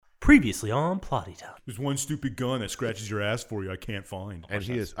Previously on Plotty Town. There's one stupid gun that scratches your ass for you I can't find.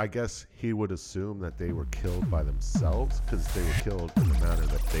 And I guess he would assume that they were killed by themselves because they were killed in the manner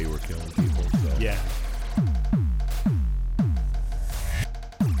that they were killing people. So. Yeah.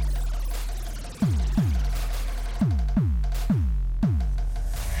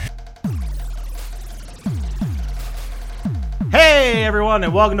 Hey everyone,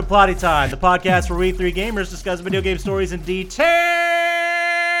 and welcome to Plotty Time, the podcast where we three gamers discuss video game stories in detail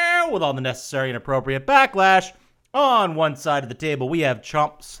with all the necessary and appropriate backlash. On one side of the table, we have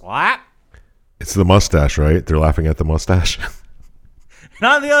Chump Slap. It's the mustache, right? They're laughing at the mustache. And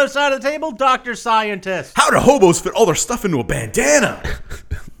on the other side of the table, Dr. Scientist. How do hobos fit all their stuff into a bandana?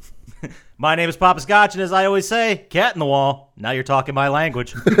 My name is Papa Scotch, and as I always say, cat in the wall. Now you're talking my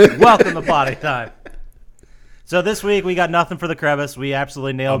language. Welcome to Plotty Time. So this week, we got nothing for the crevice. We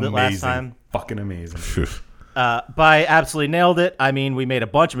absolutely nailed it last time. Fucking amazing. By absolutely nailed it, I mean we made a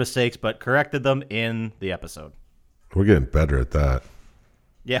bunch of mistakes, but corrected them in the episode. We're getting better at that.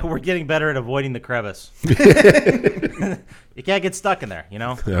 Yeah, we're getting better at avoiding the crevice. You can't get stuck in there, you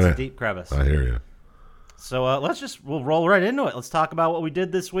know? It's a deep crevice. I hear you. So we'll roll right into it. Let's talk about what we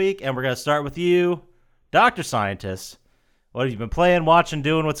did this week, and we're going to start with you, Dr. Scientist. What have you been playing, watching,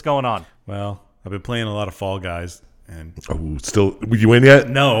 doing? What's going on? Well, I've been playing a lot of Fall Guys, and You win yet?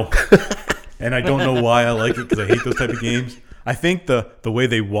 no. And I don't know why I like it because I hate those type of games. I think the way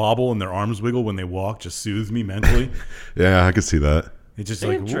they wobble and their arms wiggle when they walk just soothes me mentally. Yeah, I can see that. It's just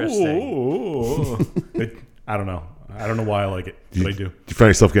Interesting. I don't know. I don't know why I like it, but I do. Do you find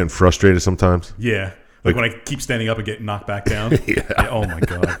yourself getting frustrated sometimes? Yeah. Like when I keep standing up and get knocked back down. Yeah. Oh, my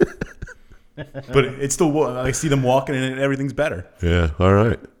God. But it's still, I see them walking and everything's better. Yeah, all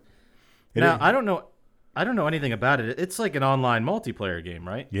right. Now, I don't know anything about it. It's like an online multiplayer game,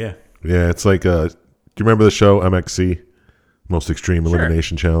 right? Yeah. Yeah, it's like, do you remember the show MXC? Most Extreme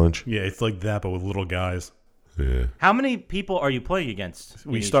Elimination Challenge? Yeah, it's like that, but with little guys. Yeah. How many people are you playing against?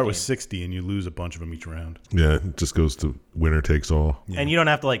 We start with 60 and you lose a bunch of them each round. Yeah, it just goes to winner takes all. And you don't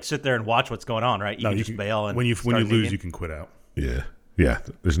have to like sit there and watch what's going on, right? You No, can you just can bail and when you start the lose, game. you can quit out. Yeah. Yeah,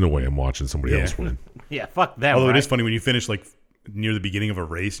 there's no way I'm watching somebody else win. Yeah, fuck them. Although right? it is funny when you finish like near the beginning of a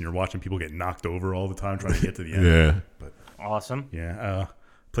race and you're watching people get knocked over all the time trying to get to the end. Yeah. But Awesome. yeah,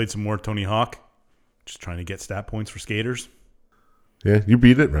 played some more Tony Hawk, just trying to get stat points for skaters. Yeah, you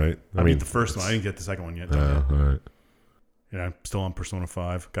beat it, right? I mean, the first one. I didn't get the second one yet. all right. Yeah, I'm still on Persona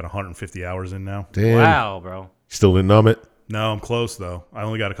 5. Got 150 hours in now. Damn. Wow, bro. Still didn't numb it? No, I'm close though. I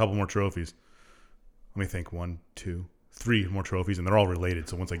only got a couple more trophies. Let me think. 1, 2, 3 more trophies, and they're all related.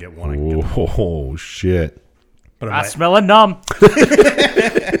 So once I get one, I can get them. Oh, shit. But I smell a numb.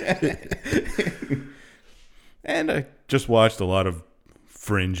 And I just watched a lot of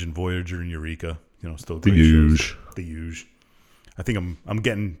Fringe and Voyager and Eureka. You know, still The great shows. huge. The huge. I think I'm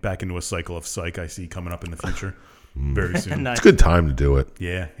getting back into a cycle of Psych I see coming up in the future very soon. Nice. It's a good time to do it.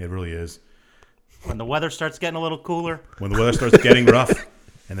 Yeah, it really is. When the weather starts getting a little cooler. When the weather starts getting rough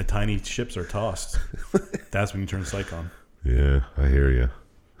and the tiny ships are tossed, that's when you turn Psych on. Yeah, I hear you.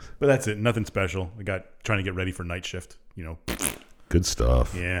 But that's it. Nothing special. I got trying to get ready for night shift. You know. Good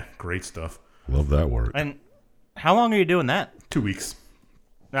stuff. Yeah, great stuff. Love that work. And how long are you doing that? 2 weeks.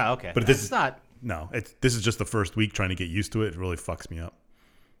 Oh, okay. But this It's is not. No, this is just the first week trying to get used to it. It really fucks me up.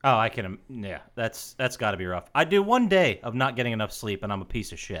 Oh, I can. Yeah, that's got to be rough. I do one day of not getting enough sleep, and I'm a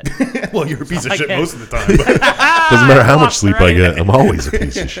piece of shit. Well, you're a piece of I shit can't- most of the time. But Doesn't matter how much sleep I right. get. I'm always a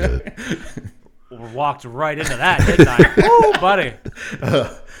piece of shit. Walked right into that, didn't I? Woo, buddy.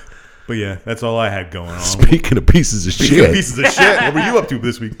 But yeah, that's all I had going on. Speaking of pieces of Speaking of shit. pieces of shit, what were you up to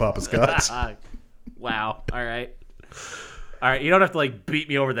this week, Papa Scott? Wow. All right. You don't have to like beat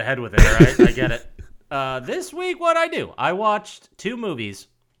me over the head with it. All right, I get it. This week, what I do? I watched 2 movies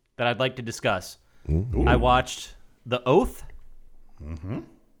that I'd like to discuss. Ooh. I watched The Oath. Mm-hmm.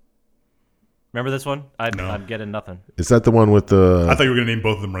 Remember this one? No. I'm getting nothing. Is that the one with I thought you were going to name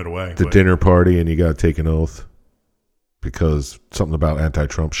both of them right away. the but- dinner party and you got to take an oath? Because something about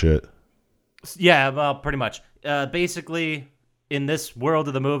anti-Trump shit. Yeah, well, pretty much. Basically, in this world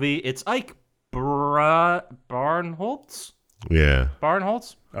of the movie, it's Ike Barnholtz. Yeah.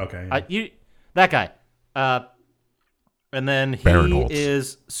 Barnholtz. Okay. That guy. And then he Barinholtz.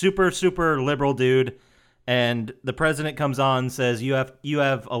 is super liberal dude, and the president comes on and says you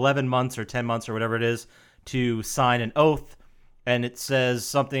have 11 months or 10 months or whatever it is to sign an oath, and it says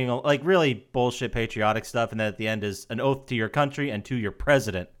something like really bullshit patriotic stuff, and then at the end is an oath to your country and to your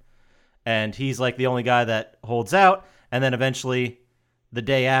president. And he's like the only guy that holds out, and then eventually the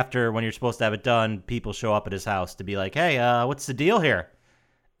day after when you're supposed to have it done, people show up at his house to be like, hey, what's the deal here?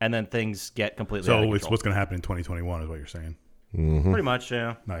 And then things get completely out of so it's control. what's going to happen in 2021 is what you're saying. Pretty much,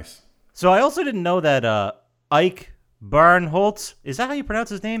 yeah. Nice. So I also didn't know that Ike Barinholtz, is that how you pronounce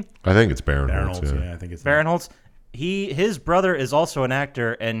his name? I think it's Baron Baron Holtz. Holtz, Yeah. yeah, I think it's Barinholtz. His brother is also an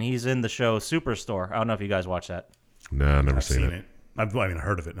actor, and he's in the show Superstore. I don't know if you guys watch that. No, I've never I've seen seen it. it. I've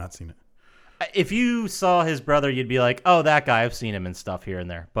heard of it, not seen it. If you saw his brother, you'd be like, oh, that guy, I've seen him and stuff here and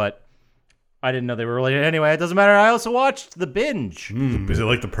there. But I didn't know they were related anyway. It doesn't matter. I also watched The Binge. Is it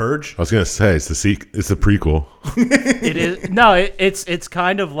like The Purge? I was gonna say it's the prequel. It is no, it's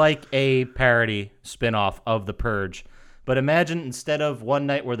kind of like a parody spin-off of The Purge. But imagine instead of one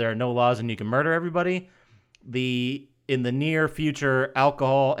night where there are no laws and you can murder everybody, in the near future,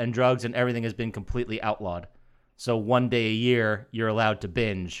 alcohol and drugs and everything has been completely outlawed. So one day a year, you're allowed to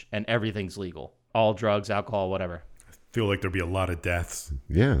binge, and everything's legal. All drugs, alcohol, whatever. Feel like there'd be a lot of deaths.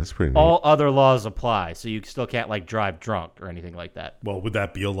 Yeah, that's pretty neat. All other laws apply, so you still can't like drive drunk or anything like that. Well, would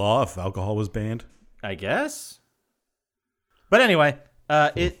that be a law if alcohol was banned? I guess. But anyway,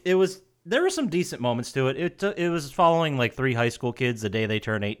 it was there were some decent moments to it. It was following like 3 high school kids the day they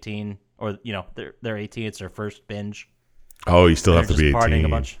turn 18, or they're 18. It's their first binge. Oh, you still have to They're be just partying 18. a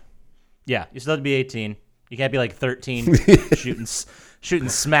bunch. Yeah, you still have to be 18. You can't be like 13 shooting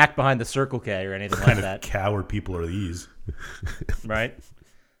smack behind the Circle K or anything like that. Coward people are these. Right?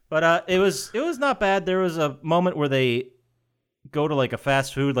 But it was not bad. There was a moment where they go to like a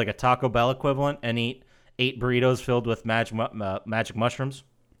fast food, like a Taco Bell equivalent, and eat 8 burritos filled with magic mushrooms.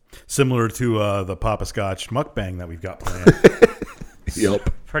 Similar to the Papa Scotch mukbang that we've got planned. Yep.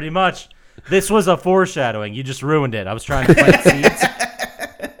 Pretty much. This was a foreshadowing. You just ruined it. I was trying to plant seeds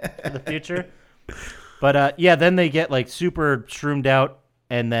for the future. But yeah, then they get like super shroomed out,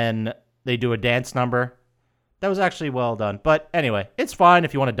 and then they do a dance number. That was actually well done. But anyway, it's fine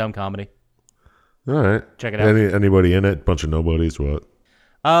if you want a dumb comedy. All right. Check it out. Anybody in it? Bunch of nobodies. What?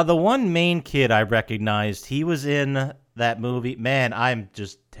 The one main kid I recognized, he was in that movie. Man, I'm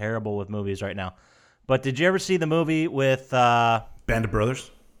just terrible with movies right now. But did you ever see the movie with Band of Brothers?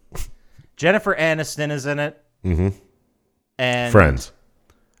 Jennifer Aniston is in it? Mm-hmm. And Friends.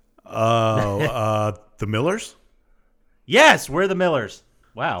 The Millers? Yes, we're the Millers.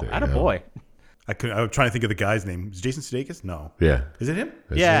 Wow, There you atta go. boy. I was trying to think of the guy's name. Is Jason Sudeikis? No. Yeah. Is it him?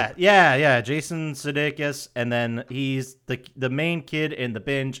 Is Yeah, it? yeah. Jason Sudeikis, and then he's the main kid in The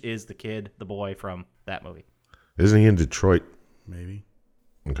Binge is the boy from that movie. Isn't he in Detroit? Maybe.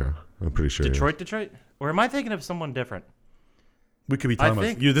 Okay. I'm pretty sure. he is. Detroit? Or am I thinking of someone different? We could be talking about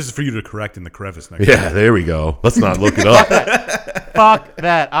think- you. This is for you to correct in the crevice next Yeah, there we go. Let's not look it up. Fuck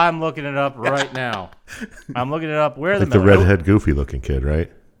that. I'm looking it up right now. I'm looking it up. Where are Like the the Millers? redhead, goofy looking kid,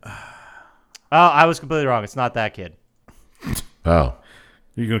 right? Oh, I was completely wrong. It's not that kid. Oh.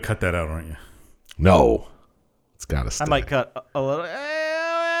 You're going to cut that out, aren't you? No. It's got to stay. I might cut a little.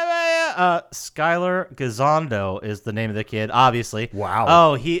 Skylar Gazondo is the name of the kid, obviously. Wow.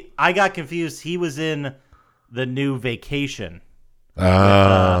 Oh, I got confused. He was in the new Vacation.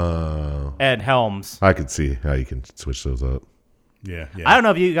 Oh. Ed Helms. I could see how you can switch those up. Yeah. I don't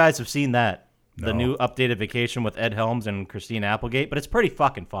know if you guys have seen that. The No. new updated Vacation with Ed Helms and Christina Applegate, but it's pretty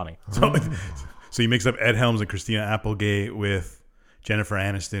fucking funny. So you mix up Ed Helms and Christina Applegate with Jennifer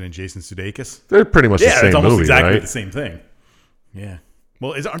Aniston and Jason Sudeikis? They're pretty much the Yeah, same it's almost movie, exactly right? the same thing. Yeah.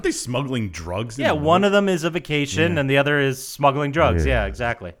 Well, aren't they smuggling drugs? in Yeah, the movie? one of them is a vacation and the other is smuggling drugs. Yeah. Yeah,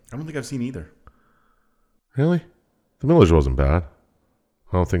 exactly. I don't think I've seen either. Really? The Millers wasn't bad.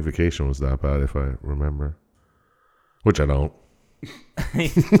 I don't think Vacation was that bad, if I remember. Which I don't.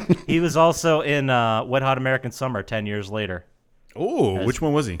 He was also in Wet Hot American Summer 10 years later Oh, which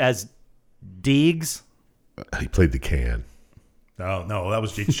one was he? as Deegs. He played the can. Oh, no, that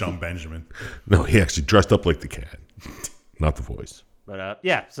was J. Sean Benjamin. No, he actually dressed up like the can. Not the voice. But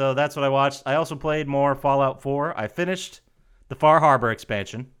yeah, so that's what I watched. I also played more Fallout 4. I finished the Far Harbor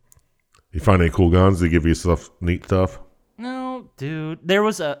expansion. You find any cool guns? They give you neat stuff? No, dude.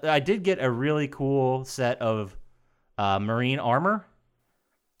 I did get a really cool set of marine armor,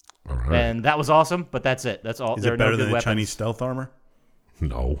 All right. and that was awesome, but that's it. That's all. Is There it are better no than good the weapons. Chinese stealth armor?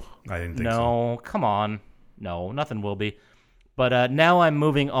 No. I didn't think so. No, come on. No, nothing will be. But now I'm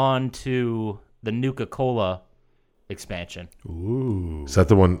moving on to the Nuka-Cola expansion. Ooh. Is that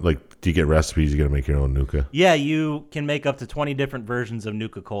the one, like, do you get recipes? You got to make your own Nuka? Yeah, you can make up to 20 different versions of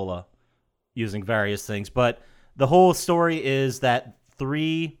Nuka-Cola using various things. But the whole story is that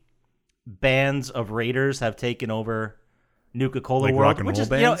 3 bands of raiders have taken over Nuka-Cola Like World. rock and which roll is,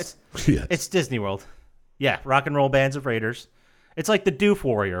 bands? Yes. it's Disney World. Yeah, rock and roll bands of raiders. It's like the Doof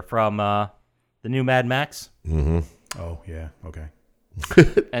Warrior from the new Mad Max. Mm-hmm. Oh, yeah. Okay.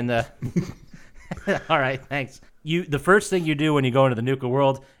 And all right, thanks. The first thing you do when you go into the Nuka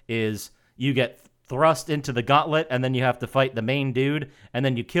world is you get thrust into the gauntlet, and then you have to fight the main dude, and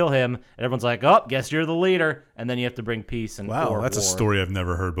then you kill him, and everyone's like, oh, guess you're the leader, and then you have to bring peace and Wow, or that's a war story I've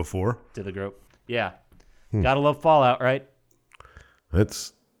never heard before. to the group. Yeah. Gotta love Fallout, right?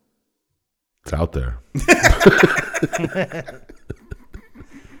 It's out there.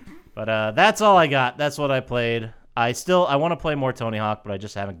 But that's all I got. That's what I played. I want to play more Tony Hawk, but I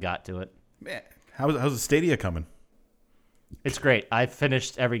just haven't got to it. Man, how's the Stadia coming? It's great. I've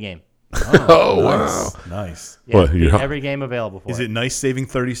finished every game. Oh, wow. Nice. Yeah, What, beat you- every game available for Is it nice saving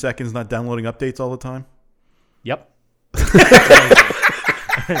 30 seconds, not downloading updates all the time? Yep.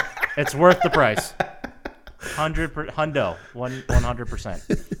 It's worth the price. 100%.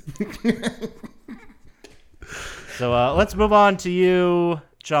 So let's move on to you,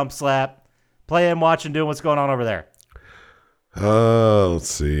 Chump Slap. Playing, watching, doing what's going on over there. Let's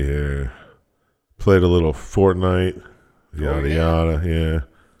see here. Played a little Fortnite. Yada, yada, yeah.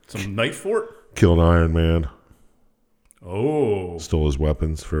 Some Night Fort? Killed Iron Man. Oh. Stole his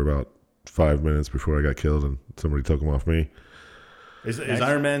weapons for about 5 minutes before I got killed, and somebody took them off me. Is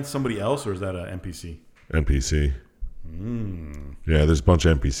Iron Man somebody else, or is that an NPC? NPC. Yeah, there's a bunch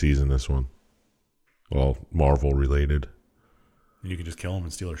of NPCs in this one. All Marvel related. You can just kill them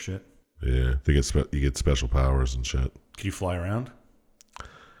and steal their shit. Yeah, they get you get special powers and shit. Can you fly around?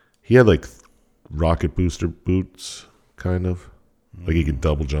 He had like rocket booster boots, kind of. Like he could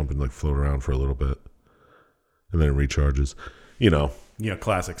double jump and like float around for a little bit, and then it recharges. You know. Yeah,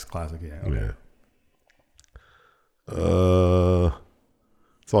 classic. Yeah. Okay. Yeah.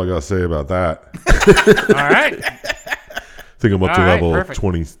 That's all I gotta say about that. All right. I think I'm up to All right, level perfect.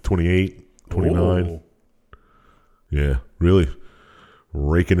 20, 28, 29. Oh. Yeah, really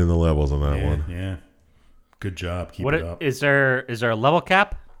raking in the levels on that Yeah, one. yeah. Good job. Keep What it up. is there a level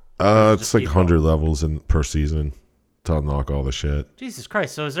cap? It's like keep 100 levels per season to unlock all the shit. Jesus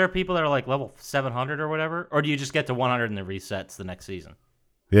Christ. So is there people that are like level 700 or whatever? Or do you just get to 100 and it resets the next season?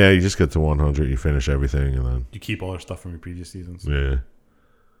 Yeah, you just get to 100, you finish everything, and then You keep all their stuff from your previous seasons. yeah,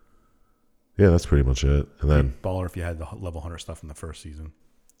 that's pretty much it. And then Baller if you had the level 100 stuff from the first season.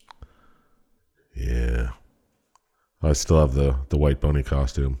 yeah, I still have the white bunny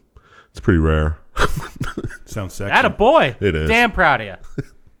costume. It's pretty rare. Sounds sexy. Atta boy. It is. Damn proud of you.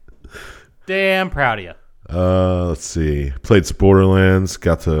 Damn proud of you. Let's see. Played some Borderlands.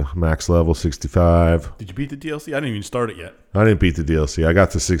 Got to max level 65. Did you beat the DLC? I didn't even start it yet. I didn't beat the DLC. I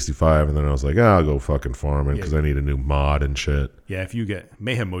got to 65, and then I was like, I'll go fucking farming because Yeah. I need a new mod and shit. Yeah, if you get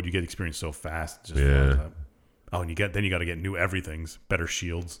Mayhem mode, you get experience so fast. It just Yeah. flies up. Oh, and you got to get new everythings, better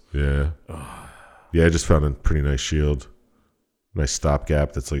shields. Yeah. Yeah, I just found a pretty nice shield. Nice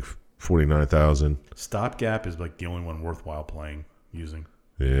stopgap that's like 49,000. Stopgap is like the only one worthwhile using.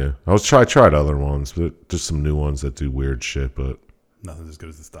 Yeah. I tried other ones, but there's some new ones that do weird shit, but Nothing's as good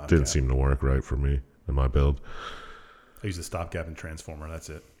as the stopgap. didn't seem to work right for me in my build. I use the stopgap and transformer.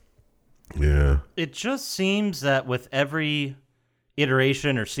 That's it. Yeah. It just seems that with every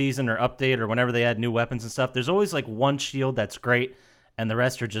iteration or season or update or whenever they add new weapons and stuff, there's always like one shield that's great and the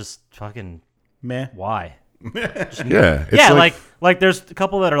rest are just fucking Meh. why? Yeah. It's Yeah, like there's a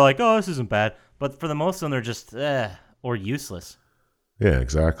couple that are like, oh, this isn't bad. But for the most of them, they're just or useless. Yeah,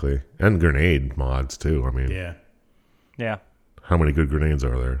 exactly. And grenade mods, too. I mean, Yeah. Yeah. how many good grenades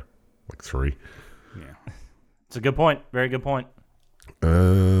are there? Like 3. Yeah. It's a good point. Very good point.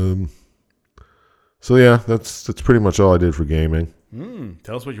 So yeah, that's pretty much all I did for gaming.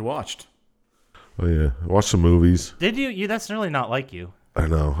 Tell us what you watched. Oh yeah, I watched some movies. Did you? That's really not like you. I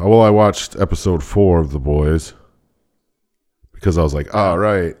know. Well, I watched episode 4 of The Boys because I was like, all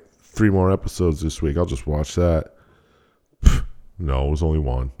right, 3 more episodes this week. I'll just watch that. Pfft, no, it was only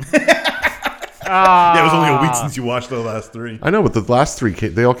 1. Yeah, it was only a week since you watched the last 3. I know, but the last 3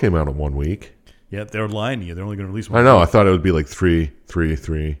 they all came out in 1 week. Yeah, they're lying to you. They're only going to release one. I know. I thought it would be like 3, 3,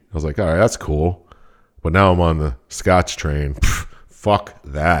 3. I was like, all right, that's cool. But now I'm on the Scotch train. Pfft, fuck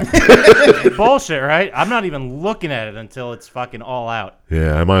that. Bullshit, right? I'm not even looking at it until it's fucking all out.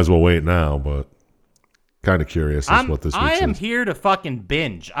 Yeah, I might as well wait now, but kind of curious as what this I week's am is. here to fucking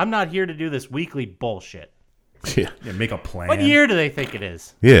binge. I'm not here to do this weekly bullshit. Yeah. Yeah, make a plan. What year do they think it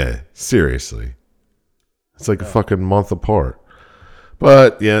is? Yeah, seriously. It's like a fucking month apart.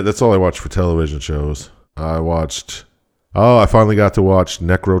 But yeah, that's all I watched for television shows. I finally got to watch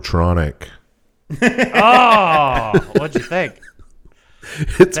Necrotronic. Oh, what'd you think?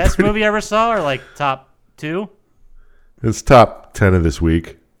 It's Best movie I ever saw, or like top 2? It's top 10 of this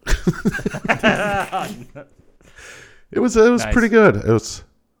week. It was Nice. pretty good. It was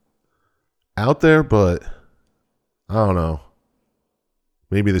out there, but I don't know.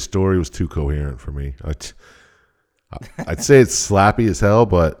 Maybe the story was too coherent for me. I'd say it's slappy as hell,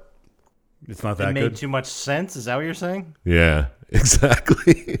 but It's not It that made good. too much sense. Is that what you're saying? Yeah,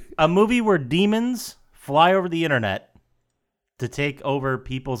 exactly. A movie where demons fly over the internet to take over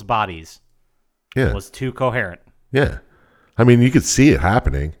people's bodies Yeah, was too coherent. yeah. I mean, you could see it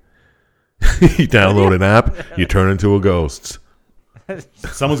happening. You download an app, you turn into a ghost.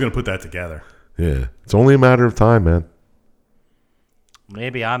 Someone's gonna put that together. Yeah, it's only a matter of time, man.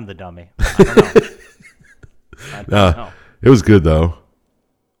 Maybe I'm the dummy. I don't know. I don't know. It was good though.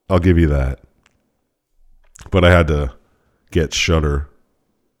 I'll give you that. But I had to get Shudder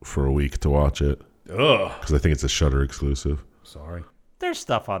for a week to watch it Ugh. because I think it's a Shudder exclusive. Sorry. There's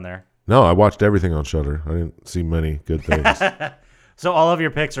stuff on there. No, I watched everything on Shudder. I didn't see many good things. So all of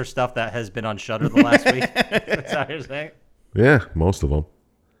your picks are stuff that has been on Shudder the last week. That's how you're saying? Yeah, most of them.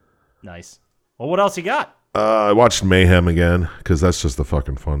 Nice. Well, what else you got? I watched Mayhem again because that's just a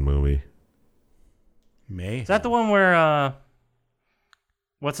fucking fun movie. May. Is that the one where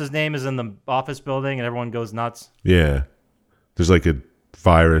what's his name is in the office building and everyone goes nuts? Yeah. There's like a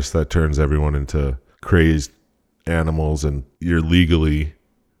virus that turns everyone into crazed animals, and you're legally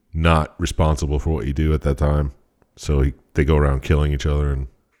not responsible for what you do at that time. So they go around killing each other, and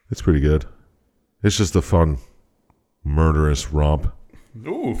it's pretty good. It's just a fun, murderous romp.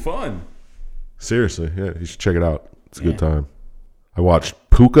 Ooh, fun. Seriously, yeah, you should check it out. It's a good time. I watched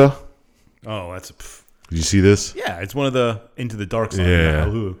Puka. Oh, that's. Pff. Did you see this? Yeah, it's one of the Into the Dark songs. Yeah.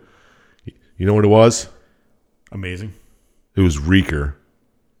 Ooh. You know what it was? Amazing. It was Reeker.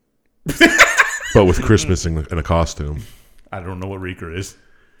 But with Christmas in a costume. I don't know what Reeker is.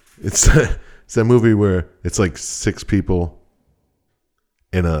 It's that movie where it's like 6 people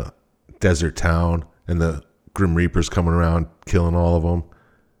in a desert town, and the Grim Reaper's coming around killing all of them.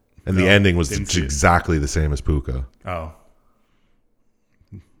 And the ending was didn't see it. exactly the same as Puka. Oh.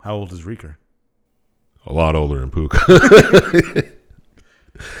 How old is Reeker? A lot older than Puka.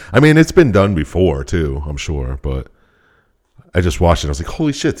 I mean, it's been done before too, I'm sure, but I just watched it. I was like,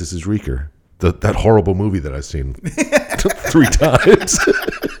 holy shit, this is Reeker. That horrible movie that I've seen 3 times.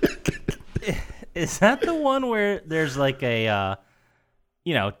 Is that the one where there's like a,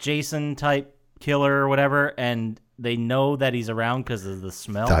 Jason type killer or whatever, and they know that he's around because of the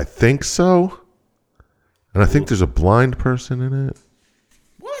smell? I think so. And I think there's a blind person in it.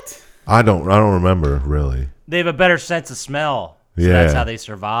 What? I don't remember really. They have a better sense of smell. So Yeah. that's how they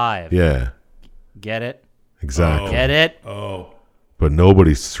survive. Yeah, Get it? exactly. Get it? Oh. But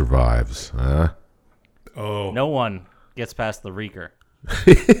nobody survives. Huh? Oh. No one gets past the Reeker.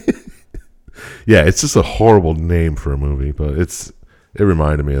 Yeah, it's just a horrible name for a movie, but it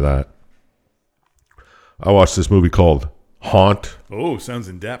reminded me of that. I watched this movie called Haunt. Oh, sounds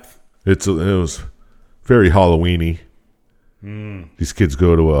in depth. It was very Halloween-y. These kids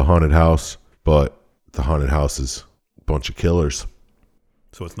go to a haunted house, but the haunted house is a bunch of killers.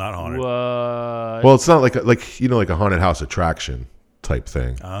 So it's not haunted. What? Well, it's not like a haunted house attraction type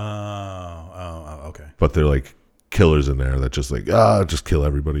thing, Oh, okay. but they're like killers in there that just just kill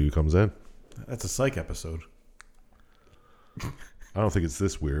everybody who comes in. That's a psych episode. I don't think it's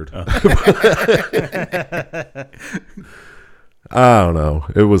this weird. I don't know.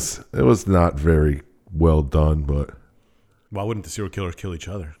 It was not very well done, but Why wouldn't the serial killers kill each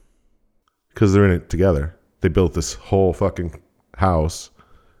other? because they're in it together, they built this whole fucking house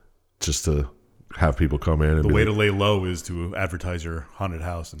just to have people come in. And The be way like, to lay low is to advertise your haunted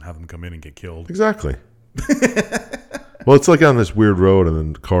house and have them come in and get killed. exactly. Well, it's like on this weird road, and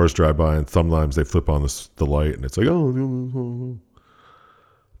then cars drive by, and sometimes they flip on the light, and it's like, oh.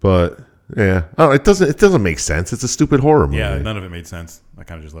 But yeah, it doesn't make sense. It's a stupid horror movie. Yeah, none of it made sense. I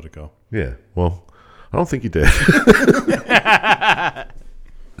kind of just let it go. Yeah. Well, I don't think you did.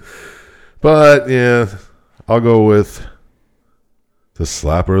 But yeah, I'll go with the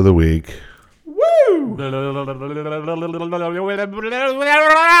slapper of the week.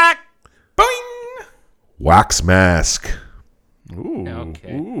 Boing! Wax Mask. Ooh.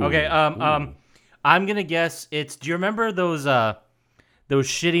 Okay. Ooh. Okay. I'm gonna guess it's. Do you remember those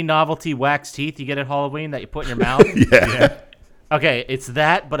shitty novelty wax teeth you get at Halloween that you put in your mouth? Yeah. Okay, it's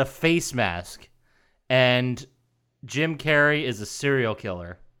that, but a face mask, and Jim Carrey is a serial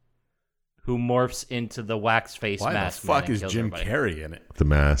killer who morphs into the wax face Why the mask. man fuck and is kills Jim everybody. Carrey in it? The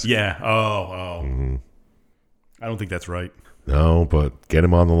Mask. Yeah. Oh. I don't think that's right. No, but get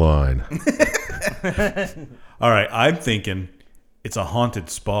him on the line. All right, I'm thinking it's a haunted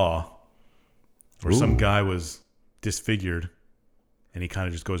spa where some guy was disfigured and he kind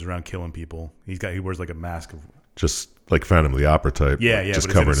of just goes around killing people. He wears like a mask of Just like Phantom of the Opera type. yeah, Just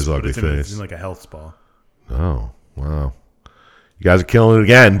but covering it's his in a- but ugly it's in a- face. It's in like a health spa. Oh, wow. You guys are killing it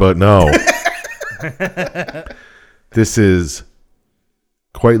again, but no. This is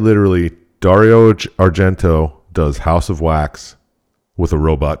quite literally Dario Argento does House of Wax with a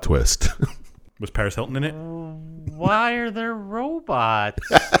robot twist. Was Paris Hilton in it? Why are there robots?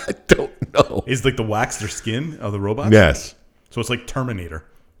 I don't know. Is like the wax their skin of the robots? Yes. So it's like Terminator.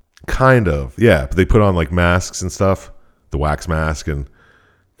 Kind of. Yeah. But they put on like masks and stuff, the wax mask, and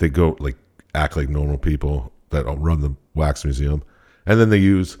they go like act like normal people that run the wax museum. And then they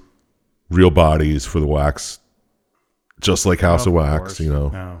use real bodies for the wax, just like House of Wax, course. you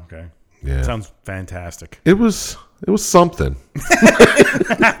know. Oh, okay. Yeah. Sounds fantastic. It was something.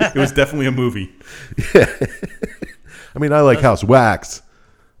 It was definitely a movie. I mean, I like House of Wax,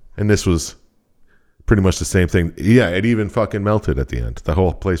 and this was pretty much the same thing. Yeah, it even fucking melted at the end. The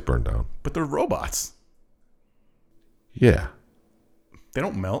whole place burned down. But they're robots. Yeah. They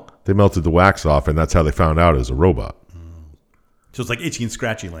don't melt. They melted the wax off, and that's how they found out it was a robot. So it's like Itchy and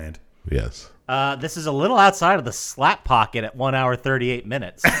Scratchy Land. Yes. This is a little outside of the slap pocket at 1 hour 38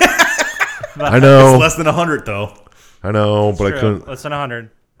 minutes. I know. It's less than 100, though. I know, but True. I couldn't. Less than 100.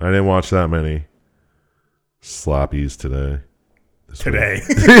 I didn't watch that many slappies today. Today.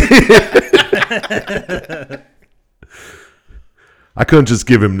 I couldn't just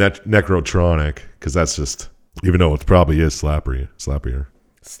give him Necrotronic, because that's just, even though it probably is slappier.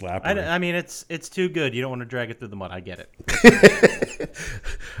 Slapper. I mean, it's too good. You don't want to drag it through the mud. I get it.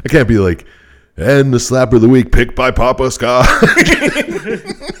 I can't be like, and the slapper of the week picked by Papa Scott.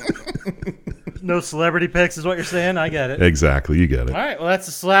 No celebrity picks is what you're saying. I get it. Exactly, you get it. All right. Well, that's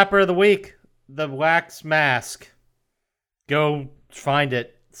the slapper of the week. The wax mask. Go find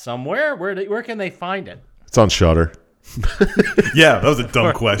it somewhere. Where can they find it? It's on Shudder. Yeah, that was a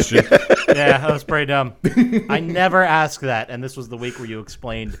dumb question. Yeah, that was pretty dumb. I never asked that, and this was the week where you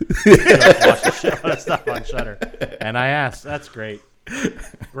explained you watch the shit out of stuff on Shudder. And I asked. That's great.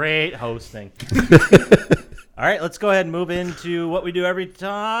 Great hosting. All right, let's go ahead and move into what we do every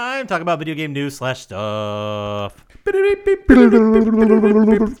time. Talk about video game news / stuff.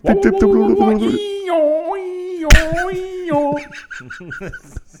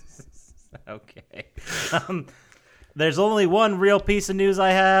 Okay. There's only one real piece of news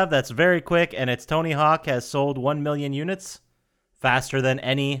I have that's very quick, and it's Tony Hawk has sold 1 million units faster than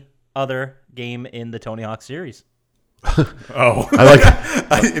any other game in the Tony Hawk series. Oh. I like.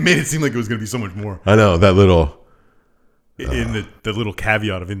 It made it seem like it was going to be so much more. I know that little In the little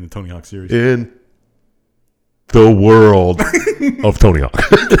caveat of in the Tony Hawk series. in the world of Tony Hawk.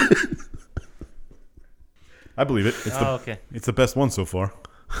 I believe it. It's Okay. It's the best one so far.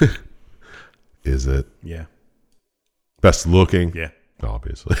 Is it Yeah. best looking? Yeah.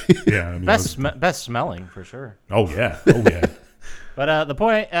 Obviously. Yeah. I mean, Best smelling, for sure. oh, yeah. Oh, yeah. But the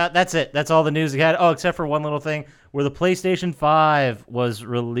point, that's it. That's all the news we had. Oh, except for one little thing where the PlayStation 5 was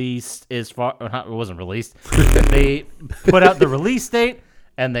released. It wasn't released. They put out the release date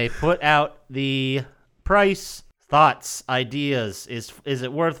and they put out the price. Thoughts, ideas. Is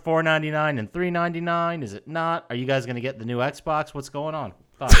it worth $4.99 and $3.99? Is it not? Are you guys going to get the new Xbox? What's going on?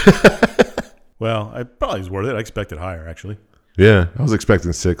 Thoughts? Well, it probably was worth it. I expected higher, actually. Yeah, I was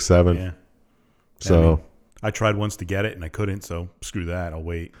expecting 6, 7. Yeah. So I tried once to get it and I couldn't, so screw that. I'll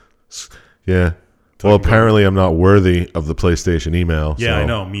wait. yeah. Well, apparently I'm not worthy of the PlayStation email. Yeah, so. I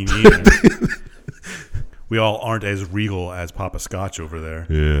know. Me neither. We all aren't as regal as Papa Scotch over there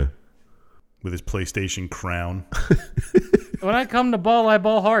Yeah. with his PlayStation crown. When I come to ball, I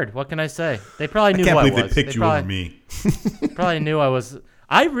ball hard. What can I say? They probably knew I can't who I believe was. they picked you over me. Probably knew I was.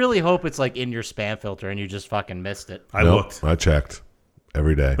 I really hope it's like in your spam filter and you just fucking missed it. I Nope, looked. I checked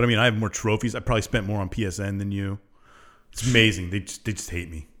every day. But I mean, I have more trophies. I probably spent more on PSN than you. It's amazing. They just hate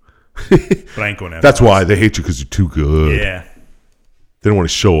me. But I ain't going after. That's why they hate you, because you're too good. Yeah. They don't want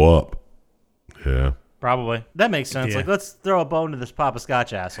to show up. Yeah. Probably. That makes sense. Yeah. Like, let's throw a bone to this Papa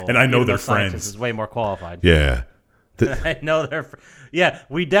Scotch asshole. And I know even they're though Scientist friends. is way more qualified. Yeah. I know they're. Yeah,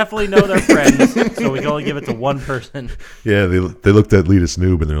 we definitely know they're friends, so we can only give it to one person. Yeah, they looked at Letus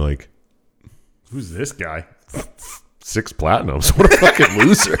Noob and they're like, Who's this guy? 6 platinums. What a fucking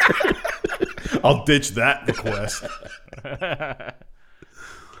loser. I'll ditch that request.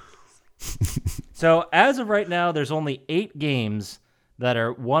 So as of right now, there's only 8 games that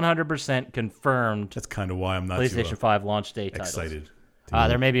are 100% confirmed That's kind of why I'm not PlayStation too 5 launch day titles. excited.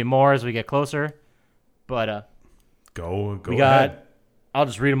 There may be more as we get closer, but Go we got. ahead. I'll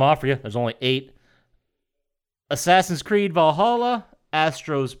just read them off for you. There's only 8. Assassin's Creed Valhalla,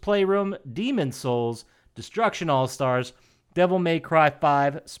 Astro's Playroom, Demon Souls, Destruction All-Stars, Devil May Cry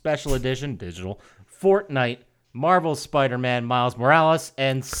 5 Special Edition Digital, Fortnite, Marvel's Spider-Man Miles Morales,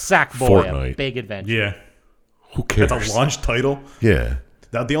 and Sackboy: A Fortnite. Big Adventure. Yeah. Who cares? That's a launch title. Yeah.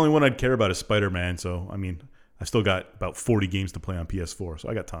 The only one I'd care about is Spider-Man, so, I mean, I still got about 40 games to play on PS4, so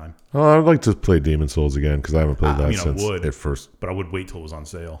I got time. Oh, I'd like to play Demon Souls again because I haven't played that since it first. But I would wait till it was on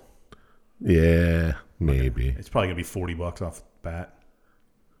sale. Yeah, maybe. It's probably gonna be $40 off the bat.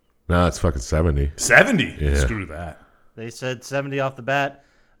 No, it's fucking 70. 70. Yeah. Screw that. They said 70 off the bat.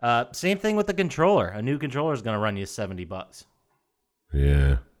 Same thing with the controller. A new controller is going to run you $70.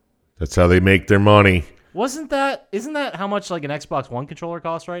 Yeah, that's how they make their money. Isn't that how much like an Xbox One controller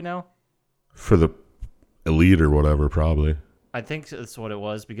costs right now? For the Elite or whatever, probably. I think that's what it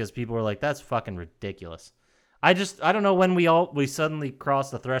was because people were like, "That's fucking ridiculous." I don't know when we suddenly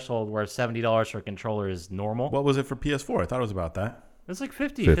crossed the threshold where $70 for a controller is normal. What was it for PS4? I thought it was about that. It's like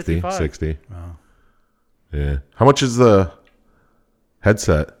 50, 55. 60. Oh. Yeah. How much is the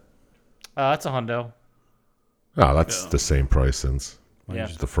headset? That's a hundo. Oh, that's the same price since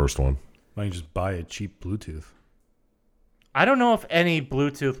the first one. Why don't you just buy a cheap Bluetooth? I don't know if any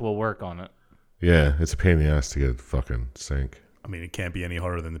Bluetooth will work on it. Yeah, it's a pain in the ass to get fucking sync. I mean, it can't be any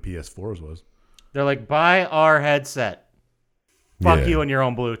harder than the PS4's was. They're like, buy our headset. Fuck Yeah. you and your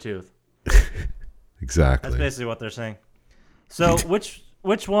own Bluetooth. Exactly. That's basically what they're saying. So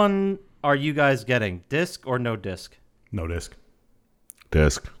which one are you guys getting? Disc or no disc? No disc.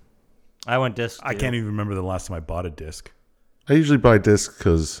 Disc. I went disc. I too. can't even remember the last time I bought a disc. I usually buy disc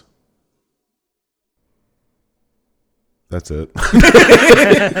because that's it.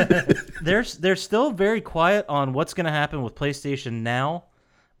 They're still very quiet on what's going to happen with PlayStation Now.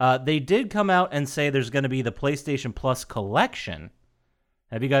 They did come out and say there's going to be the PlayStation Plus collection.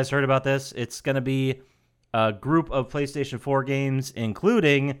 Have you guys heard about this? It's going to be a group of PlayStation 4 games,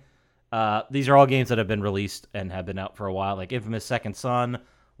 including these are all games that have been released and have been out for a while, like Infamous Second Son,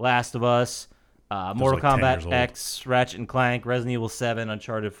 Last of Us, Mortal like 10 years Kombat old. X, Ratchet and Clank, Resident Evil 7,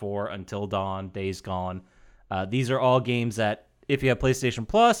 Uncharted 4, Until Dawn, Days Gone. These are all games that if you have PlayStation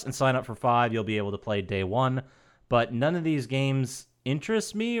Plus and sign up for 5, you'll be able to play day one. But none of these games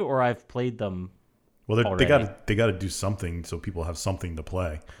interest me, or I've played them. Well, they got to do something so people have something to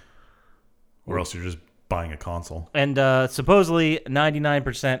play, or else you're just buying a console. And supposedly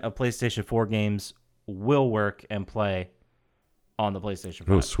 99% of PlayStation 4 games will work and play on the PlayStation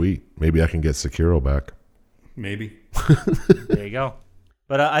 5. Oh, sweet. Maybe I can get Sekiro back. Maybe. There you go.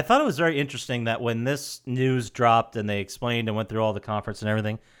 But I thought it was very interesting that when this news dropped and they explained and went through all the conference and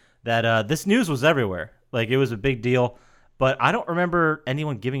everything, that this news was everywhere. Like, it was a big deal. But I don't remember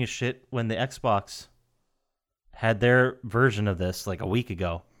anyone giving a shit when the Xbox had their version of this like a week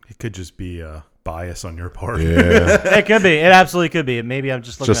ago. It could just be a bias on your part. Yeah. It could be. It absolutely could be. Maybe I'm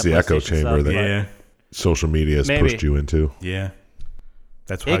just looking Just at the echo PlayStation chamber stuff, that- but- Yeah. Social media has Maybe. pushed you into. Yeah.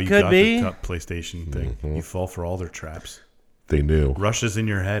 That's how It you could got be. the top PlayStation thing. You fall for all their traps. They knew. Russia's in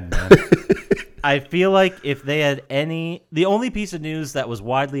your head, man. I feel like if they had the only piece of news that was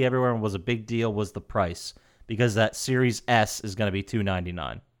widely everywhere and was a big deal was the price, because that Series S is going to be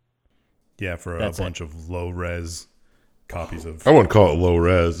 $299. Yeah, for That's a bunch of low-res copies of... I wouldn't call it low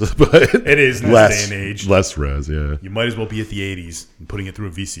res, but It is in this less, day and age. less res, yeah. You might as well be at the 80s and putting it through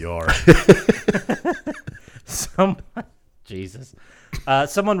a VCR. Jesus.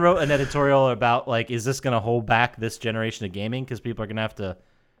 Someone wrote an editorial about, like, is this going to hold back this generation of gaming? Because people are going to have to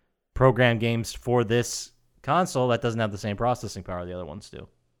program games for this console that doesn't have the same processing power the other ones do.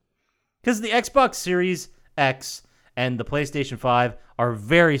 Because the Xbox Series X and the PlayStation 5 are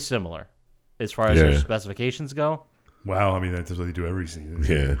very similar as far as their Yeah. specifications go. Wow, I mean, that's what they do every season.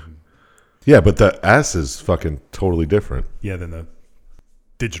 Yeah. Yeah, but the S is fucking totally different. Yeah, than the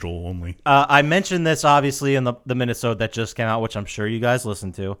digital only. I mentioned this, obviously, in the Minnesota that just came out, which I'm sure you guys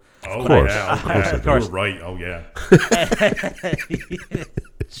listened to. Oh, course. yeah. Of course I Of course. You're right. Oh, yeah.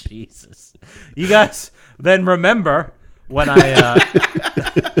 Jesus. You guys then remember when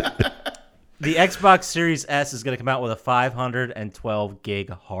the Xbox Series S is going to come out with a 512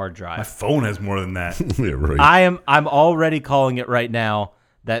 gig hard My drive. phone has more than that. Yeah, right. I'm already calling it right now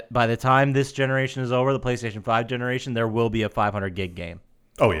that by the time this generation is over, the PlayStation 5 generation, there will be a 500 gig game.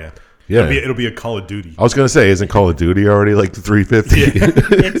 Oh, yeah. Yeah. It'll be a Call of Duty. I was going to say, isn't Call of Duty already like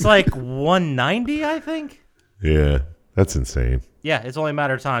 350? It's like 190, I think. Yeah, that's insane. Yeah, it's only a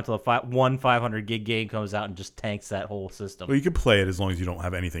matter of time until one 500 gig game comes out and just tanks that whole system. Well, you can play it as long as you don't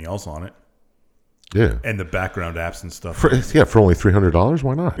have anything else on it. Yeah. And the background apps and stuff. For only $300,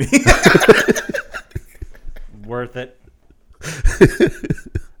 why not? Worth it.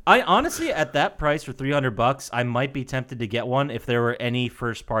 I honestly, at that price for $300, I might be tempted to get one if there were any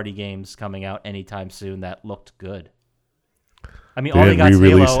first-party games coming out anytime soon that looked good. I mean, all they Didn't got is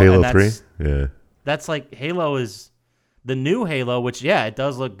re-release Halo, Halo and 3? that's, Yeah. that's like Halo is the new Halo, which it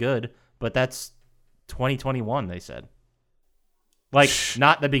does look good, but that's 2021. They said, like,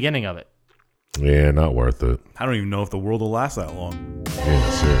 not the beginning of it. Yeah, not worth it. I don't even know if the world will last that long. Yeah,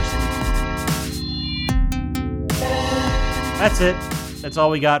 seriously. That's it. That's all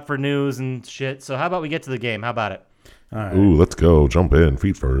we got for news and shit. So how about we get to the game? How about it? All right. Ooh, let's go. Jump in.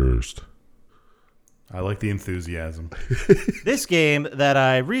 Feet first. I like the enthusiasm. This game that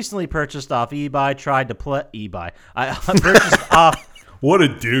I recently purchased off eBay, tried to play eBay. I purchased off. What a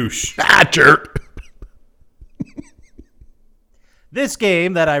douche. Ah, jerk. This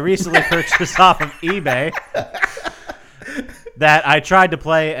game that I recently purchased off of eBay that I tried to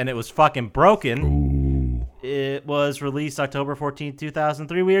play and it was fucking broken. Ooh. It was released October 14th,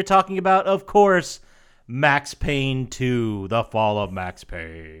 2003. We are talking about, of course, Max Payne 2, The Fall of Max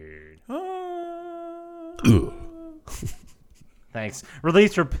Payne. Thanks.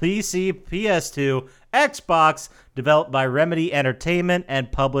 Released for PC, PS2, Xbox, developed by Remedy Entertainment,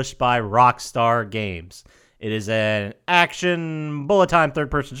 and published by Rockstar Games. It is an action bullet time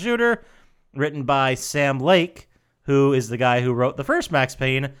third-person shooter written by Sam Lake, who is the guy who wrote the first Max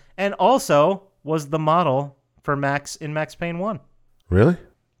Payne and also was the model for Max in Max Payne 1. Really?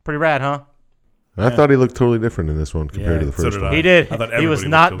 Pretty rad, huh? I thought he looked totally different in this one compared to the so first did one. I. He did. I thought He was everybody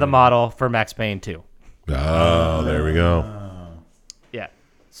not looked the totally model for Max Payne 2. Oh, there we go. Yeah.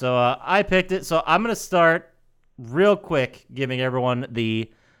 So I picked it. So I'm going to start real quick giving everyone the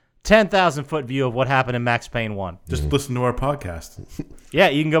 10,000-foot view of what happened in Max Payne 1. Just listen to our podcast. Yeah,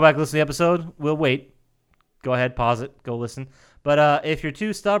 you can go back and listen to the episode. We'll wait. Go ahead, pause it, go listen. But if you're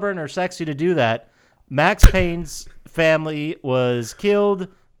too stubborn or sexy to do that, Max Payne's family was killed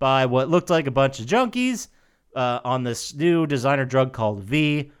by what looked like a bunch of junkies on this new designer drug called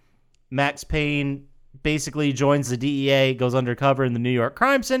V. Max Payne basically joins the DEA, goes undercover in the New York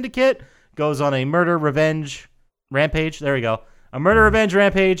crime syndicate, goes on a murder revenge rampage. There we go. A murder revenge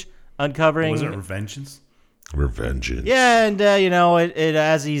rampage, uncovering. Was it Revengeance? Revengeance. Yeah, and it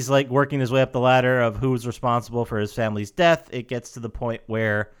as he's like working his way up the ladder of who's responsible for his family's death, it gets to the point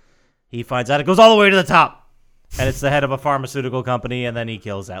where he finds out it goes all the way to the top, and it's the head of a pharmaceutical company, and then he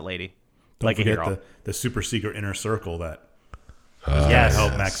kills that lady like a hero. The super secret inner circle that Yes.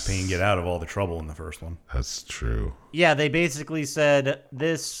 helped Max Payne get out of all the trouble in the first one. That's true. Yeah, they basically said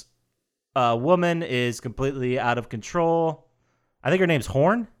this woman is completely out of control. I think her name's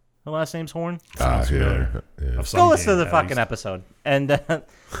Horn. Her last name's Horn. Ah, familiar. yeah. Of Go some listen to game, the at fucking least. episode. And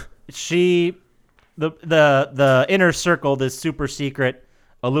the inner circle, this super secret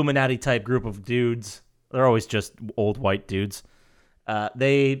Illuminati type group of dudes. They're always just old white dudes.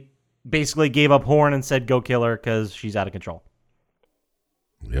 They basically gave up Horn and said, go kill her because she's out of control.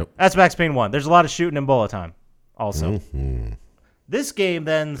 Yep. That's Max Payne 1. There's a lot of shooting and bullet time also. Mhm. This game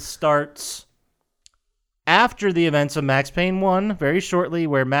then starts after the events of Max Payne 1, very shortly,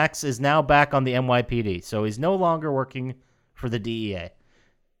 where Max is now back on the NYPD. So he's no longer working for the DEA.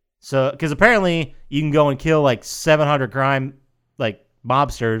 So, because apparently you can go and kill like 700 crime, like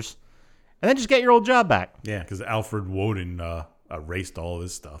mobsters, and then just get your old job back. Yeah, because Alfred Woden erased all of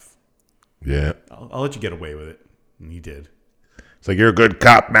his stuff. Yeah. I'll let you get away with it. And he did. It's like, you're a good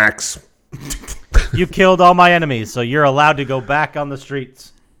cop, Max. You killed all my enemies, so you're allowed to go back on the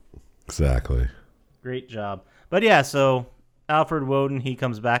streets. Exactly. Great job. But yeah, so Alfred Woden, he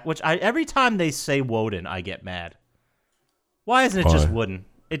comes back, which every time they say Woden, I get mad. Why isn't it just Why? Wooden?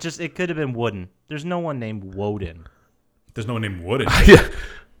 It could have been Wooden. There's no one named Woden. There's no one named Woden. Yeah.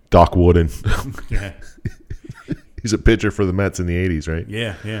 Doc Wooden. Yeah. He's a pitcher for the Mets in the 80s, right?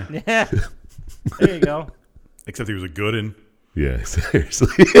 Yeah, yeah. Yeah. There you go. Except he was a good one. Yeah, seriously.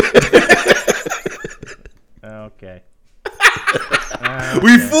 Okay.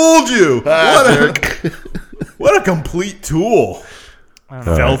 We fooled you. What a complete tool.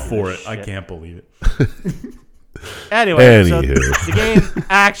 Fell for it. I can't believe it. Anyway, so Anywho. the game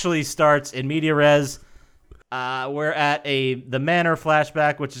actually starts in media res. We're at the Manor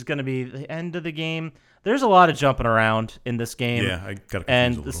flashback, which is going to be the end of the game. There's a lot of jumping around in this game. Yeah, I got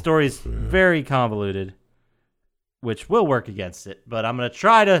And confused a the little. story is very convoluted, which will work against it. But I'm going to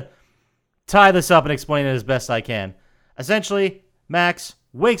try to tie this up and explain it as best I can. Essentially, Max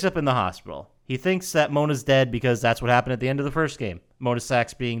wakes up in the hospital. He thinks that Mona's dead because that's what happened at the end of the first game. Mona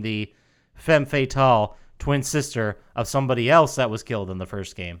Sachs being the femme fatale twin sister of somebody else that was killed in the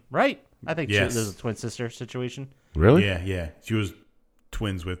first game, right? I think Yes. there's a twin sister situation. Really? Yeah, yeah. She was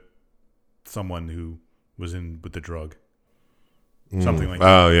twins with someone who was in with the drug. Something like that.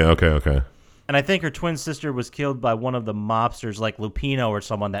 Oh, yeah. Okay. And I think her twin sister was killed by one of the mobsters, like Lupino or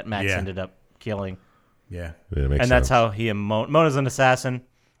someone that Max Yeah. ended up killing. Yeah. Yeah, makes And that's sense. how he and Mona's an assassin,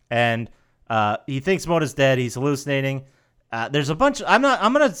 and he thinks Mona's dead. He's hallucinating. There's a bunch. I'm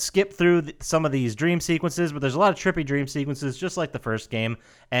gonna skip through some of these dream sequences, but there's a lot of trippy dream sequences, just like the first game.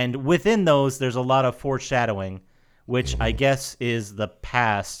 And within those, there's a lot of foreshadowing, which I guess is the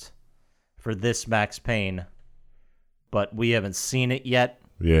past for this Max Payne, but we haven't seen it yet.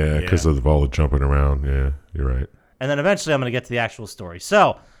 Yeah, because of all the jumping around. Yeah, you're right. And then eventually, I'm gonna get to the actual story.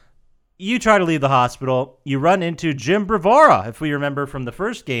 So, you try to leave the hospital. You run into Jim Bravara, if we remember from the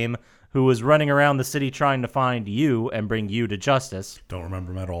first game, who was running around the city trying to find you and bring you to justice. Don't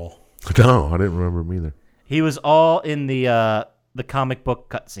remember him at all. No, I didn't remember him either. He was all in the comic book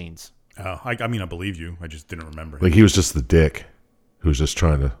cutscenes. Oh, I mean, I believe you. I just didn't remember him. Like he was just the dick who was just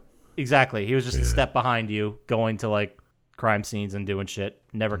trying to. Exactly. He was just a step behind you, going to like crime scenes and doing shit.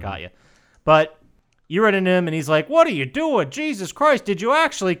 Never caught you. But you run into him and he's like, "What are you doing? Jesus Christ, did you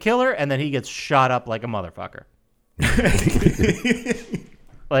actually kill her?" And then he gets shot up like a motherfucker.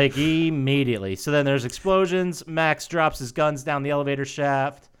 Like immediately. So then there's explosions. Max drops his guns down the elevator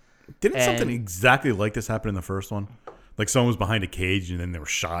shaft. Didn't something exactly like this happen in the first one? Like someone was behind a cage and then they were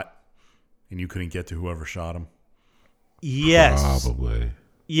shot and you couldn't get to whoever shot him? Yes. Probably.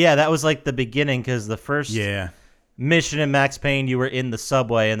 Yeah, that was like the beginning because the first mission in Max Payne, you were in the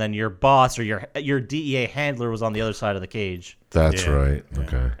subway and then your boss or your DEA handler was on the other side of the cage. That's right. Yeah.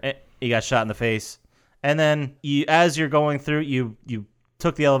 Okay. He got shot in the face. And then as you're going through, you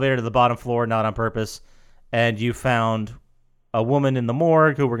took the elevator to the bottom floor, not on purpose, and you found a woman in the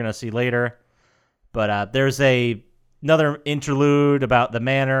morgue who we're going to see later. But there's another interlude about the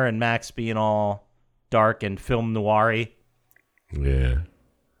manor and Max being all dark and film noir-y. Yeah.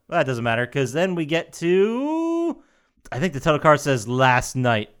 Well, that doesn't matter, because then we get to, I think the title card says Last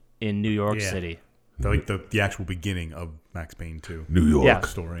Night in New York City. Like the actual beginning of Max Payne 2. New York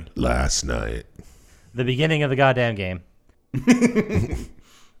story. Last night. The beginning of the goddamn game.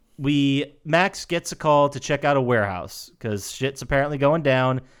 Max gets a call to check out a warehouse because shit's apparently going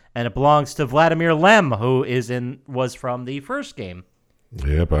down, and it belongs to Vladimir Lem, who was from the first game.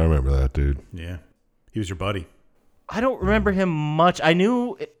 Yep, I remember that dude. Yeah, he was your buddy. I don't remember him much. I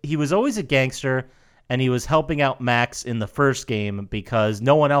knew he was always a gangster, and he was helping out Max in the first game because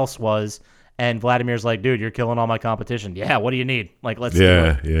no one else was. And Vladimir's like, "Dude, you're killing all my competition. Yeah, what do you need? Like, let's do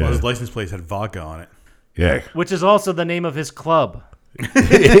it." Yeah. Well, his license plate had vodka on it. Yeah. Which is also the name of his club.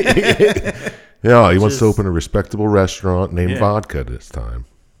 Yeah, he wants to open a respectable restaurant named Vodka this time.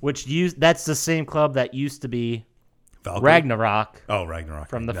 That's the same club that used to be Valkyrie? Ragnarok. Oh, Ragnarok.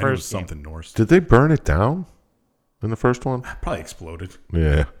 From the I knew first it was something Norse. Did they burn it down in the first one? Probably exploded.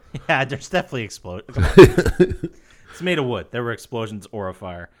 Yeah. Yeah, there's definitely explosions. It's made of wood. There were explosions or a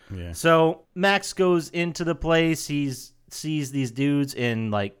fire. Yeah. So Max goes into the place. He sees these dudes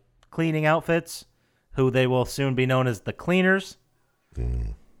in like cleaning outfits, who they will soon be known as the Cleaners.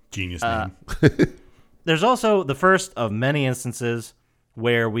 Genius name. There's also the first of many instances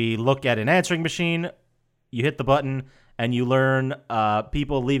where we look at an answering machine. You hit the button and you learn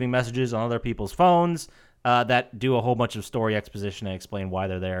people leaving messages on other people's phones that do a whole bunch of story exposition and explain why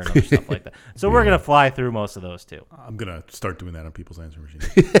they're there and other stuff like that. So we're going to fly through most of those too. I'm going to start doing that on people's answering machines.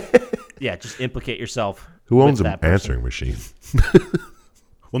 Yeah, just implicate yourself. Who owns with an that person. answering machine?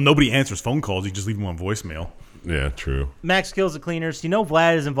 Well, nobody answers phone calls. You just leave them on voicemail. Yeah, true. Max kills the Cleaners. You know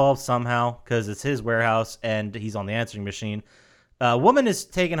Vlad is involved somehow because it's his warehouse and he's on the answering machine. A woman is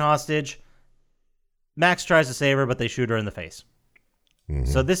taken hostage. Max tries to save her, but they shoot her in the face. Mm-hmm.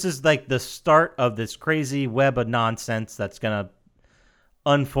 So this is like the start of this crazy web of nonsense that's going to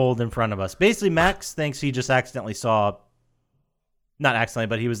unfold in front of us. Basically, Max thinks he just accidentally saw, not accidentally,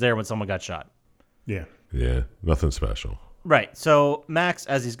 but he was there when someone got shot. Yeah. Yeah, nothing special. Right. So Max,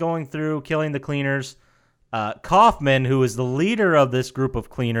 as he's going through killing the Cleaners, Kaufman, who is the leader of this group of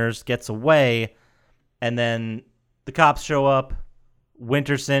cleaners, gets away, and then the cops show up.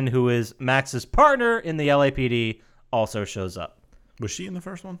 Winterson, who is Max's partner in the LAPD, also shows up. Was she in the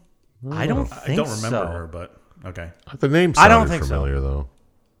first one? I don't think so. I don't remember her, but okay. The name I don't sounded think familiar, though.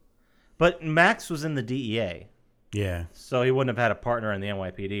 But Max was in the DEA. Yeah. So he wouldn't have had a partner in the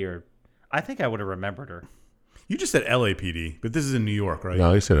NYPD, or I think I would have remembered her. You just said LAPD, but this is in New York, right?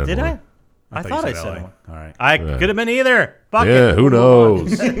 No, he said it. Did I? I thought I you said LA. one. All right. I could have been either. Fuck Yeah, it. who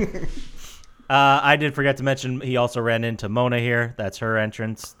knows? I did forget to mention he also ran into Mona here. That's her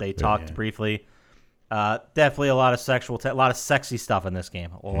entrance. They talked briefly. Definitely a lot of a lot of sexy stuff in this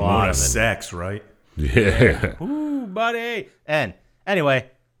game. A lot of of it. sex, right? Yeah. Ooh, buddy. And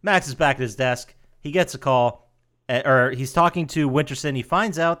anyway, Max is back at his desk. He gets a call, or he's talking to Winterson. He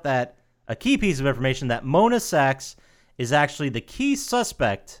finds out that a key piece of information that Mona Sachs is actually the key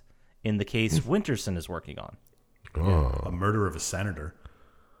suspect in the case Winterson is working on. Oh, A murder of a senator.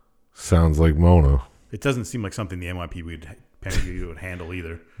 sounds like Mona. It doesn't seem like something the NYPD would handle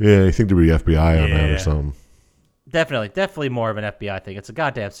either. Yeah, you think there'd be FBI on that Yeah. or something. Definitely more of an FBI thing. It's a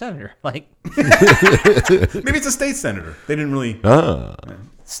goddamn senator. Like, Maybe it's a state senator. They didn't really.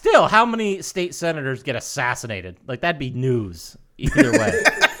 still, how many state senators get assassinated? Like, that'd be news either way.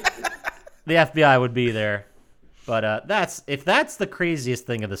 The FBI would be there. But if that's the craziest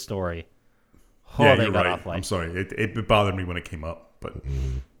thing of the story. Yeah, They you're got right. off light. I'm sorry. It bothered me when it came up, but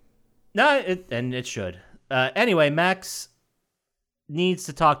No, it should. Anyway, Max needs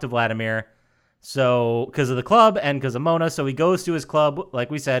to talk to Vladimir, so because of the club and because of Mona. So he goes to his club, like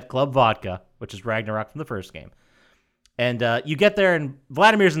we said, Club Vodka, which is Ragnarok from the first game. And you get there, and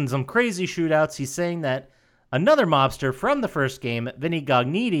Vladimir's in some crazy shootouts. He's saying that another mobster from the first game, Vinny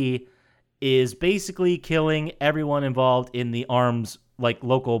Gognitti, is basically killing everyone involved in the arms, like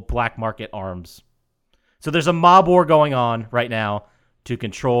local black market arms. So there's a mob war going on right now to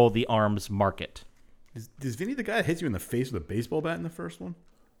control the arms market. is Vinny the guy that hits you in the face with a baseball bat in the first one?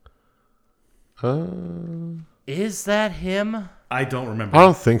 Is that him? I don't remember. I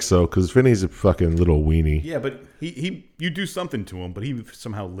don't think so, because Vinny's a fucking little weenie. Yeah, but you do something to him, but he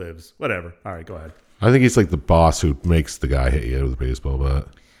somehow lives. Whatever. All right, go ahead. I think he's like the boss who makes the guy hit you with a baseball bat.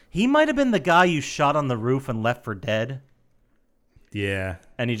 He might have been the guy you shot on the roof and left for dead, Yeah.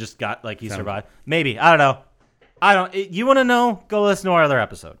 and he just got, like, he survived. Maybe. I don't know. You want to know? Go listen to our other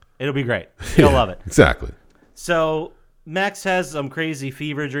episode. It'll be great. You'll love it. Exactly. So Max has some crazy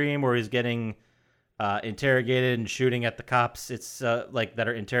fever dream where he's getting interrogated and shooting at the cops. It's like that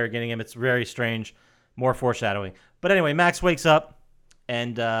are interrogating him. It's very strange. More foreshadowing. But anyway, Max wakes up,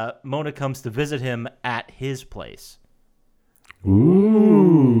 and Mona comes to visit him at his place.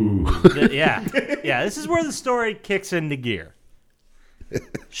 Ooh. Yeah. This is where the story kicks into gear.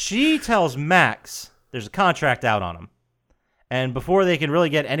 She tells Max there's a contract out on him. And before they can really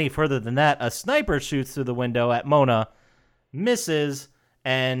get any further than that, a sniper shoots through the window at Mona, misses,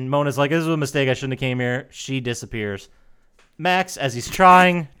 and Mona's like, this was a mistake. I shouldn't have came here. She disappears. Max, as he's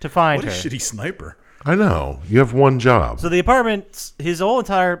trying to find What a her. shitty sniper. I know. You have one job. So the apartment, his whole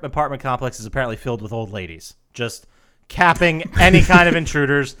entire apartment complex is apparently filled with old ladies, just capping any kind of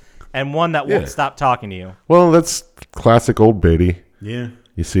intruders, and one that won't stop talking to you. Well, that's classic old Beatty. Yeah.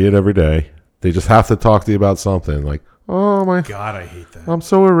 You see it every day. They just have to talk to you about something. Like, oh, my, God, I hate that. I'm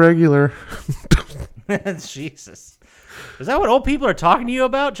so irregular. Jesus. Is that what old people are talking to you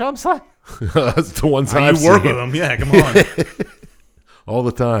about, Jumpslide? That's the ones You I've work seen with them. Yeah, come on. all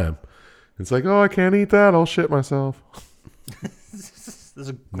the time. It's like, oh, I can't eat that. I'll shit myself. This is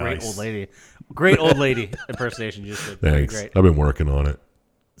a great Nice. old lady. Great old lady impersonation you just did. Thanks. Great. I've been working on it.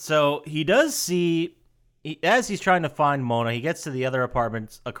 So he does see, as he's trying to find Mona, he gets to the other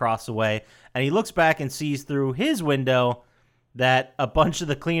apartments across the way, and he looks back and sees through his window that a bunch of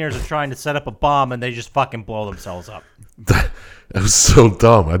the cleaners are trying to set up a bomb, and they just fucking blow themselves up. That was so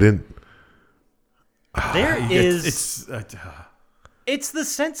dumb. I didn't. There is... It's It's the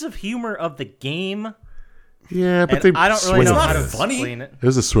sense of humor of the game, Yeah, but and they I don't really swing know and how to miss. funny. explain it. It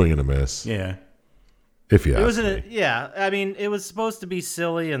was a swing and a miss. yeah. If you ask It was me. I mean, it was supposed to be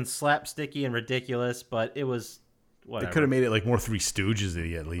silly and slapsticky and ridiculous, but it was They whatever. could have made it like more Three Stooges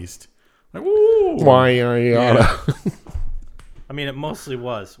at least. Like, woo. Why are you? I mean, it mostly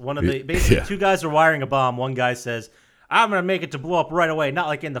was. One of the basically two guys are wiring a bomb. One guy says, "I'm gonna make it to blow up right away," not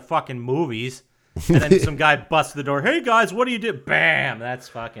like in the fucking movies. And then some guy busts the door. Hey guys, what do you do? Bam! That's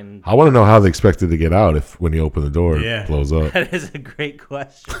fucking. I want to know how they expected to get out if when you open the door, Yeah. it blows up. That is a great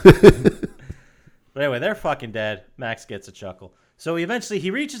question. But anyway, they're fucking dead. Max gets a chuckle. So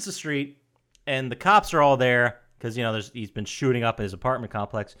he reaches the street, and the cops are all there because he's been shooting up his apartment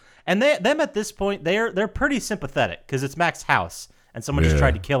complex. And them at this point, they're pretty sympathetic because it's Max's house, and someone just Yeah.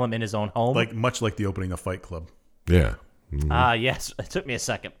 tried to kill him in his own home. Much like the opening of Fight Club. Yeah. Yes, it took me a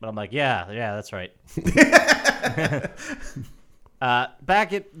second, but I'm like, yeah, that's right.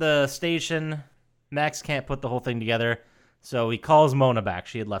 Back at the station, Max can't put the whole thing together, so he calls Mona back.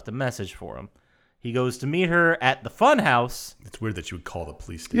 She had left a message for him. He goes to meet her at the fun house. It's weird that you would call the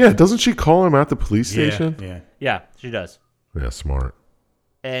police station. Yeah, doesn't she call him at the police station? Yeah. Yeah, she does. Yeah, smart.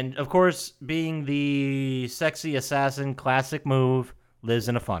 And, of course, being the sexy assassin classic move, lives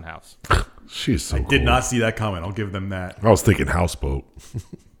in a fun house. She's so cool. Did not see that coming. I'll give them that. I was thinking houseboat.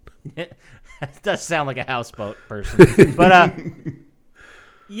 It does sound like a houseboat person. But,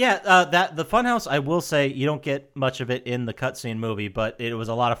 that the funhouse, I will say, you don't get much of it in the cutscene movie, but it was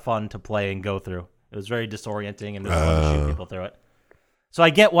a lot of fun to play and go through. It was very disorienting, and it was fun to shoot people through it. So I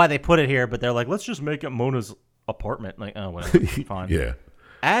get why they put it here, but they're like, let's just make it Mona's apartment. Like, oh, whatever, fine. Yeah.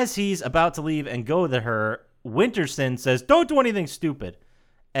 As he's about to leave and go to her, Winterson says, don't do anything stupid.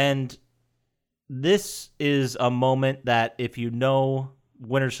 And this is a moment that if you know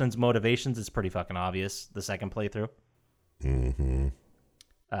Winterson's motivations, it's pretty fucking obvious. The second playthrough. Mm-hmm.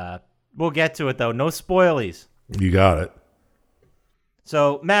 We'll get to it though. No spoilies. You got it.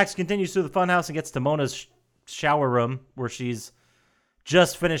 So Max continues through the funhouse and gets to Mona's shower room where she's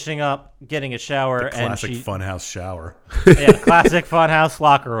just finishing up getting a shower. Classic and she, funhouse shower. Yeah, classic funhouse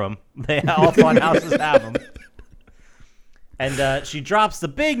locker room. All funhouses have them. And she drops the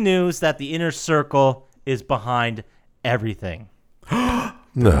big news that the Inner Circle is behind everything.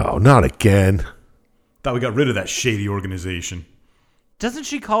 No, not again. Thought we got rid of that shady organization. Doesn't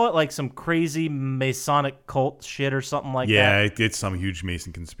she call it like some crazy Masonic cult shit or something like that? Yeah, it's some huge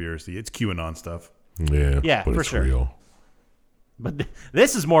Mason conspiracy. It's QAnon stuff. Yeah, but for it's sure. real. But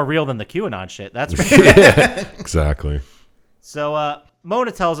this is more real than the QAnon shit. That's Exactly. So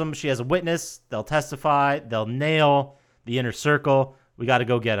Mona tells them she has a witness. They'll testify. They'll nail the Inner Circle. We got to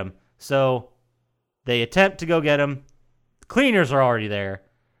go get him. So they attempt to go get him. Cleaners are already there.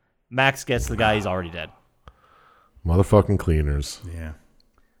 Max gets the guy. He's already dead. Motherfucking cleaners. Yeah.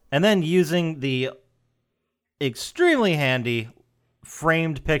 And then using the extremely handy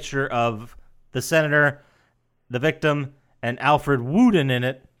framed picture of the senator, the victim, and Alfred Wooden in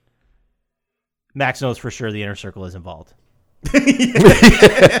it, Max knows for sure the Inner Circle is involved.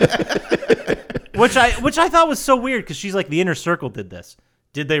 Which I thought was so weird because she's like, the Inner Circle did this.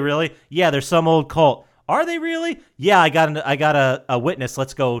 Did they really? Yeah, there's some old cult. Are they really? Yeah, I got a witness.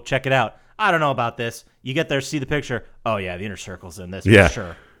 Let's go check it out. I don't know about this. You get there, see the picture. Oh yeah, the Inner Circle's in this. Yeah, for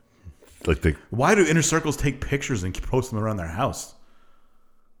sure. Like Why do Inner Circles take pictures and post them around their house?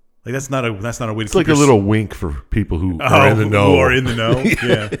 Like that's not a way to. it's like a little wink for people who are in the know. Who are in the know.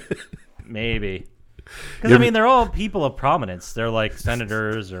 Yeah. Maybe. Because, I mean, they're all people of prominence. They're like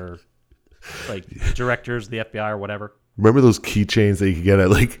senators or like directors of the FBI or whatever. Remember those keychains that you could get at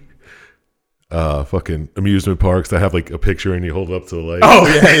like fucking amusement parks that have like a picture and you hold it up to the light? Oh,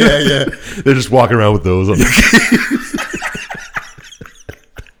 yeah. They're just walking around with those on their keys.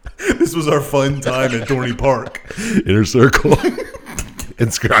 This was our fun time at Dorney Park. Inner Circle.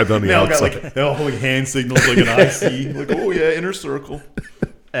 Inscribed on the They all got outside. like they all holding hand signals like an IC. Like, oh yeah, Inner Circle.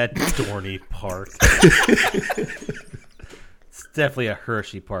 At Dorney Park. It's definitely a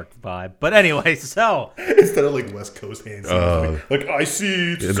Hershey Park vibe. But anyway, so. Instead of like West Coast hand signals. Like I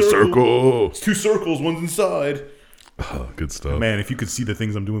see it's a Inner Circle. It's two circles, one's inside. Oh, good stuff. Man, if you could see the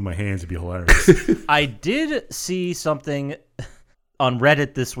things I'm doing with my hands, it'd be hilarious. I did see something on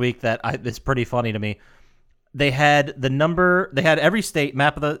Reddit this week that it's pretty funny to me. They had every state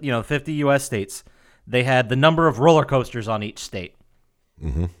map of the 50 U.S. states. They had the number of roller coasters on each state.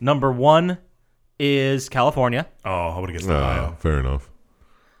 Mm-hmm. Number 1 is California. Oh, I would have guessed Ohio. Fair enough.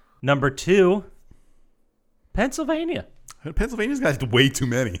 Number 2, Pennsylvania. Pennsylvania's got way too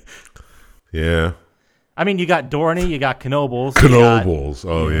many. Yeah. I mean, you got Dorney, you got Knobles. Knobles.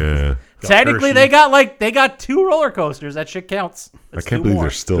 Oh, yeah. Technically, they got 2 roller coasters. That shit counts. I can't believe they're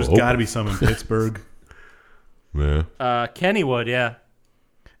still There's open. got to be some in Pittsburgh. Yeah. Kennywood, yeah.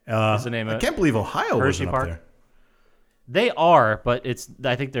 What's the name of I it? can't believe Ohio Hershey wasn't Park? up there. They are, but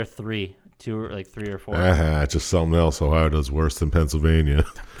I think they're 3 or 4. Just something else. Ohio does worse than Pennsylvania.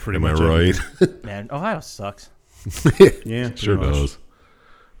 Pretty Am I much right? Man, Ohio sucks. Yeah, Sure pretty much. does.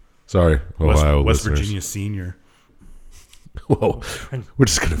 Sorry, Ohio West listeners. Virginia senior. Whoa. We're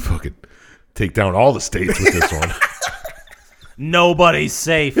just going to fucking take down all the states with this one. Nobody's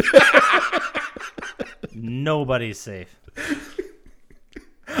safe. Nobody's safe.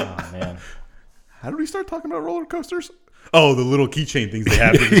 Oh, man. How did we start talking about roller coasters? Oh, the little keychain things they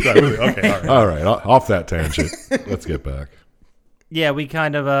have. To describe. Okay, all right. All right, off that tangent. Let's get back. Yeah, we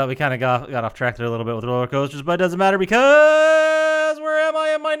kind of got off track there a little bit with roller coasters, but it doesn't matter because where am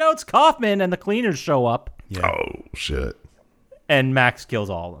I in my notes? Kaufman and the cleaners show up, Yeah. Oh, shit. and Max kills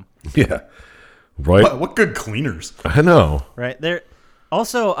all of them. Yeah. Right? What good cleaners? I know. Right there.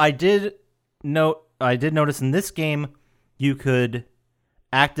 Also, I did notice in this game you could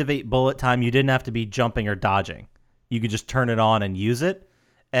activate bullet time. You didn't have to be jumping or dodging. You could just turn it on and use it.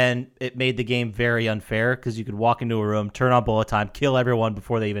 And it made the game very unfair because you could walk into a room, turn on bullet time, kill everyone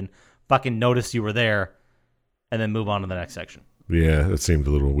before they even fucking noticed you were there, and then move on to the next section. Yeah, that seemed a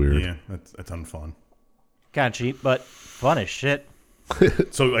little weird. Yeah, that's unfun. Kind of cheap, but fun as shit.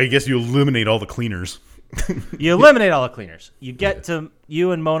 So I guess you eliminate all the cleaners. You eliminate all the cleaners.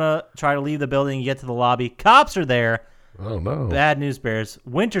 You and Mona try to leave the building. You get to the lobby. Cops are there. Oh, no. Bad news bears.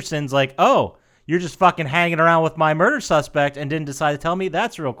 Winterson's like, oh, you're just fucking hanging around with my murder suspect and didn't decide to tell me?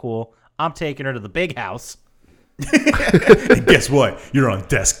 That's real cool. I'm taking her to the big house. And guess what? You're on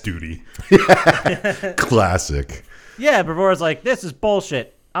desk duty. Classic. Yeah, Brevoor's like, this is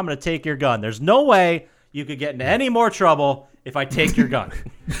bullshit. I'm going to take your gun. There's no way you could get into any more trouble if I take your gun.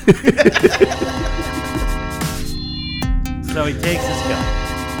 So he takes his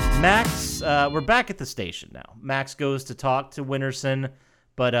gun. Max, we're back at the station now. Max goes to talk to Winterson,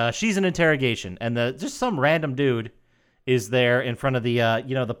 but she's in interrogation, and just some random dude is there in front of the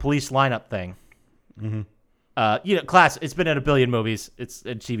the police lineup thing. Mm-hmm. Class. It's been in a billion movies. It's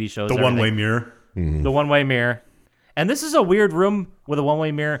in TV shows. The one-way mirror. Mm-hmm. The one-way mirror. And this is a weird room with a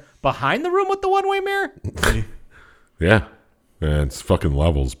one-way mirror behind the room with the one-way mirror. Yeah, man, it's fucking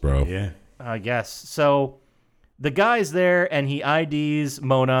levels, bro. Yeah. I guess. So the guy's there, and he IDs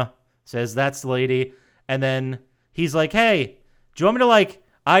Mona, says that's the lady, and then he's like, hey, do you want me to, like,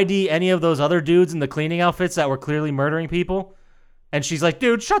 ID any of those other dudes in the cleaning outfits that were clearly murdering people? And she's like,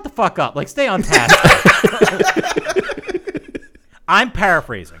 dude, shut the fuck up. Like, stay on task. I'm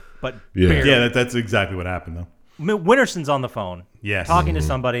paraphrasing, but barely. Yeah, that's exactly what happened, though. Winterson's on the phone, Yes. talking to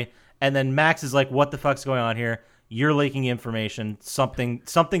somebody, and then Max is like, what the fuck's going on here? You're leaking information.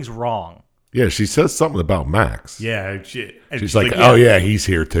 Something's wrong. Yeah, she says something about Max. Yeah. She's like, oh, yeah, he's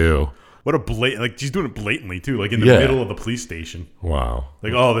here, too. What a blatant, like, she's doing it blatantly, too, like in the Yeah. middle of the police station. Wow.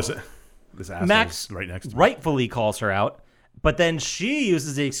 Like, oh, this asshole's Max right next to me. rightfully calls her out, but then she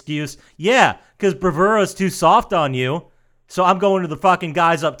uses the excuse, yeah, because Bravura's too soft on you, so I'm going to the fucking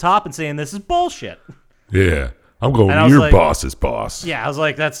guys up top and saying this is bullshit. Yeah. I'm going And I to was your like- boss's boss. Yeah, I was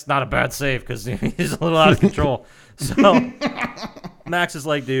like, that's not a bad save because he's a little out of control. So Max is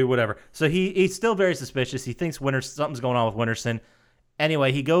like, dude, whatever. So he's still very suspicious. He thinks something's going on with Winterson.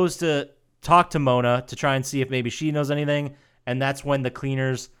 Anyway, he goes to talk to Mona to try and see if maybe she knows anything, and that's when the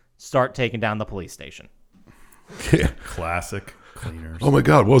cleaners start taking down the police station. Yeah. Classic cleaners. Oh, my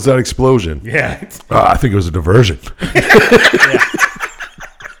God. What was that explosion? Yeah. I think it was a diversion. Yeah.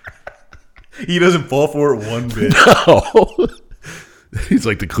 He doesn't fall for it one bit. Oh. He's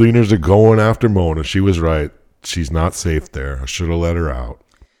like, the cleaners are going after Mona. She was right. She's not safe there. I should have let her out.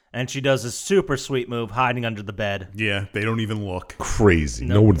 And she does a super sweet move, hiding under the bed. Yeah, they don't even look. Crazy.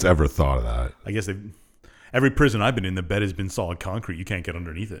 No one's ever thought of that. I guess every prison I've been in, the bed has been solid concrete. You can't get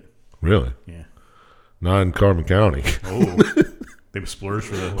underneath it. Really? Yeah. Not in Carbon County. Oh, they were splurged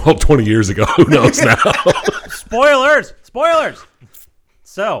for the. Well, 20 years ago. Who knows now? Spoilers!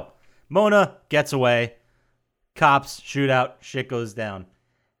 So, Mona gets away. Cops, shootout, shit goes down.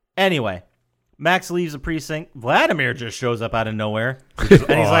 Anyway, Max leaves the precinct. Vladimir just shows up out of nowhere. And he's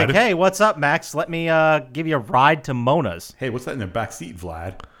like, odd. hey, what's up, Max? Let me give you a ride to Mona's. Hey, what's that in the back seat,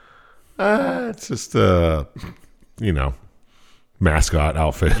 Vlad? It's just, mascot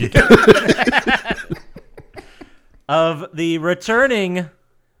outfit. Of the returning,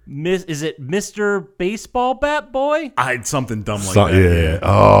 is it Mr. Baseball Bat Boy? I had something dumb like So- that. yeah.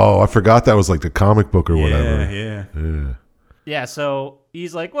 Oh, I forgot that was like the comic book or whatever. Yeah. Yeah, so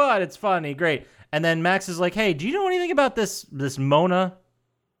he's like, what? It's funny, great. And then Max is like, hey, do you know anything about this Mona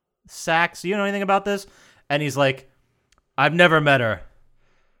Sachs? Do you know anything about this? And he's like, I've never met her,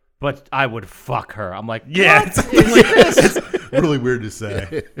 but I would fuck her. I'm like, Yeah. what is this? Really weird to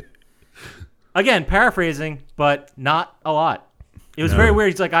say. Again, paraphrasing, but not a lot. It was very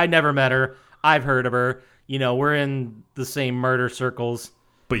weird. He's like, I never met her. I've heard of her. You know, we're in the same murder circles.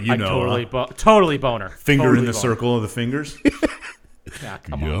 But you I know, totally boner. finger Totally in the boner. circle of the fingers. Yeah,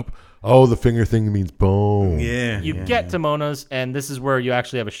 come on. Yup. Oh, the finger thing means bone. Yeah. You get to Mona's, and this is where you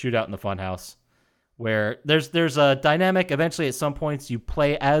actually have a shootout in the funhouse, where there's a dynamic. Eventually, at some points, you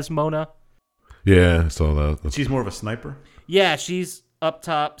play as Mona. Yeah, I saw that. That's- She's more of a sniper. Yeah, she's up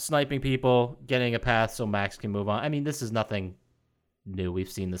top sniping people, getting a path so Max can move on. I mean, this is nothing new. We've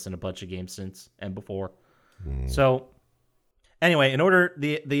seen this in a bunch of games since and before. So, anyway, in order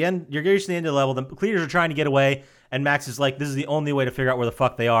the end, you're getting to the end of the level. The cleaners are trying to get away, and Max is like, "This is the only way to figure out where the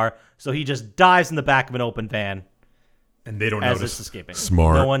fuck they are." So he just dives in the back of an open van And they don't as notice. it's escaping.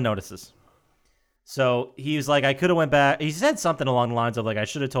 Smart. No one notices. So he's like, I could have went back. He said something along the lines of like, I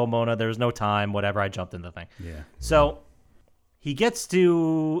should have told Mona there was no time, whatever. I jumped in the thing. Yeah. So he gets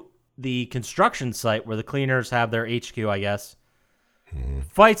to the construction site where the cleaners have their HQ, I guess.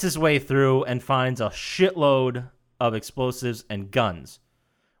 Fights his way through and finds a shitload of explosives and guns,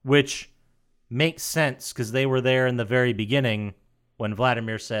 which makes sense because they were there in the very beginning when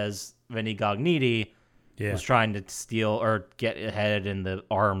Vladimir says Vinny Gogniti Yeah. was trying to steal or get ahead in the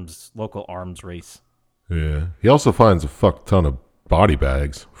local arms race. yeah. He also finds a fuck ton of body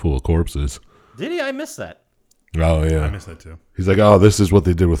bags full of corpses. Did he? I missed that. Oh, I yeah. missed that too. He's like, oh, this is what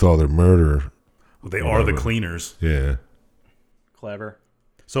they did with all their murder. Well, they are the cleaners. Yeah. Clever.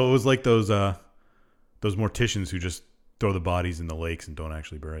 So it was like those morticians who just throw the bodies in the lakes and don't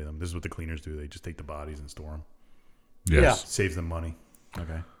actually bury them. This is what the cleaners do. They just take the bodies and store them. Yes. Yeah. Saves them money.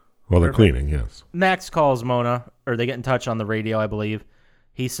 Okay. Well, they're cleaning, yes. Max calls Mona, or they get in touch on the radio, I believe.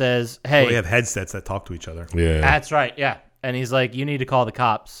 He says, hey. Well, they have headsets that talk to each other. Yeah. That's right, yeah. And he's like, you need to call the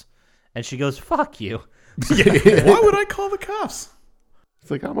cops. And she goes, fuck you. Why would I call the cops?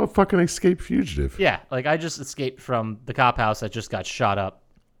 It's like, I'm a fucking escaped fugitive. Yeah, like I just escaped from the cop house that just got shot up.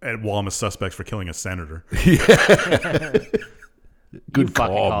 And while I'm a suspect for killing a senator. You Good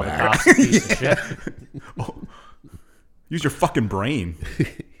fucking call, call the Max. cops, you piece of shit. Use your fucking brain.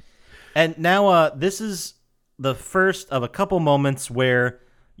 And now this is the first of a couple moments where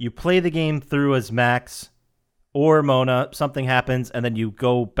you play the game through as Max or Mona, something happens, and then you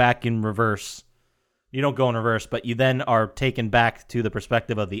go back in reverse. You don't go in reverse, but you then are taken back to the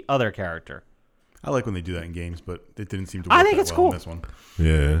perspective of the other character. I like when they do that in games, but it didn't seem to work I think that it's well cool. in this one.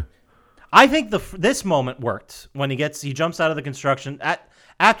 Yeah. I think this moment worked when he jumps out of the construction.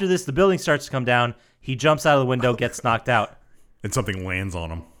 After this, the building starts to come down. He jumps out of the window, gets knocked out. And something lands on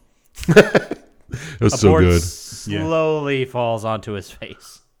him. It was A so board good. slowly falls onto his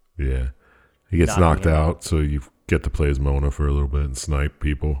face. Yeah. He gets Knocking knocked him out, so you get to play as Mona for a little bit and snipe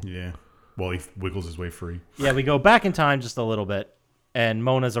people. Yeah. While he wiggles his way free. Yeah, we go back in time just a little bit, and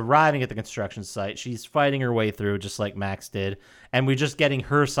Mona's arriving at the construction site. She's fighting her way through, just like Max did, and we're just getting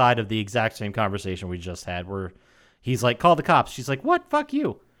her side of the exact same conversation we just had, where he's like, call the cops. She's like, what? Fuck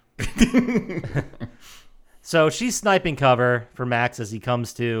you. So she's sniping cover for Max as he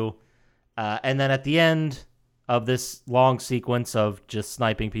comes to, and then at the end of this long sequence of just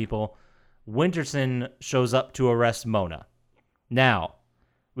sniping people, Winterson shows up to arrest Mona. Now,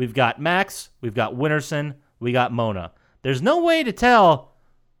 we've got Max, we've got Winterson, we got Mona. There's no way to tell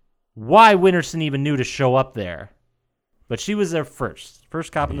why Winterson even knew to show up there, but she was there first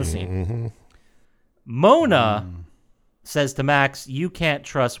cop in the scene. Mona says to Max, you can't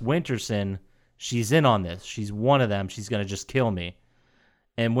trust Winterson. She's in on this. She's one of them. She's going to just kill me.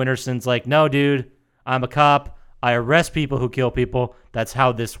 And Winterson's like, no, dude, I'm a cop. I arrest people who kill people. That's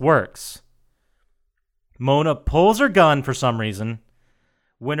how this works. Mona pulls her gun for some reason.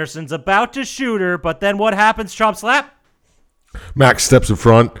 Winterson's about to shoot her, but then what happens, Chomp Slap? Max steps in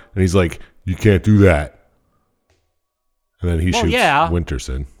front, and he's like, you can't do that. And then he shoots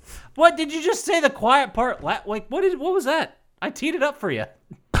Winterson. What, did you just say the quiet part? Like, what was that? I teed it up for you.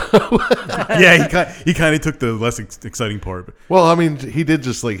 Yeah, he kind of took the less exciting part. Well, I mean, he did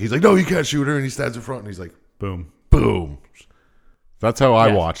just like, he's like, no, you can't shoot her. And he stands in front, and he's like, Boom. boom. That's how I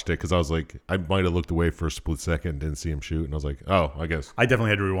Yeah. watched it, because I was like, I might have looked away for a split second, didn't see him shoot, and I was like, oh, I guess I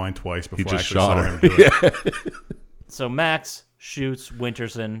definitely had to rewind twice before he I just actually shot saw her. him do it. So Max shoots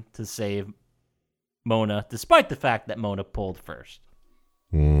Winterson to save Mona, despite the fact that Mona pulled first.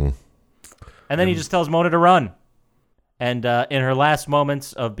 And then he just tells Mona to run. And in her last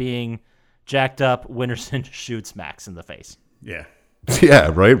moments of being jacked up, Winterson shoots Max in the face. Yeah.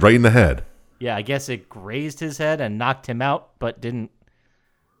 Yeah, right in the head. Yeah, I guess it grazed his head and knocked him out, but didn't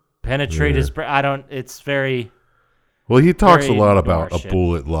penetrate his brain. It's very... Well, he talks a Very lot about noir a shit.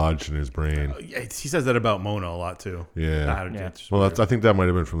 bullet lodged in his brain. Yeah, he says that about Mona a lot, too. Yeah. Yeah. Well, I think that might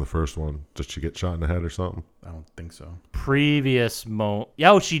have been from the first one. Did she get shot in the head or something? I don't think so. previous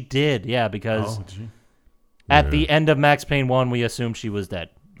Oh, she did. Yeah, because Oh, did you? at the end of Max Payne 1, we assumed she was dead.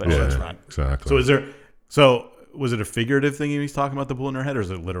 But Yeah, she's not. exactly. So was it a figurative thing he was talking about, the bullet in her head, or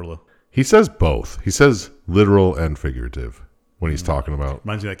is it literal? He says both. He says literal and figurative when he's talking about.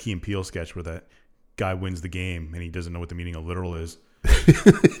 Reminds me of that Key and Peele sketch where that guy wins the game and he doesn't know what the meaning of literal is.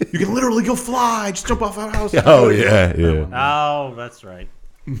 You can literally go fly, just jump off our house. Oh, yeah. Oh, that's right.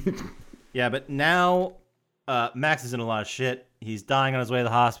 Yeah, but now Max is in a lot of shit. He's dying on his way to the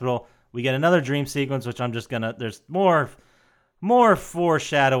hospital. We get another dream sequence, which I'm just gonna. There's more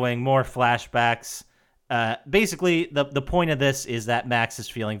foreshadowing, more flashbacks. Basically, the point of this is that Max is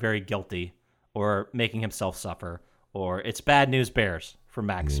feeling very guilty, or making himself suffer, or it's bad news bears for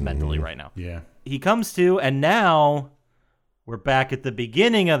Max mentally right now. Yeah. He comes to, and now we're back at the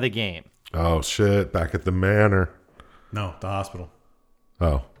beginning of the game. Oh, shit. Back at the manor. No, the hospital.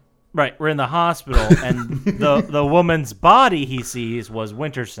 Oh. Right, we're in the hospital, and the woman's body he sees was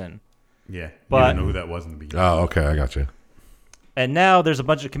Winterson. Yeah. You But- didn't know who that was in the beginning. Oh, okay. I got you. And now there's a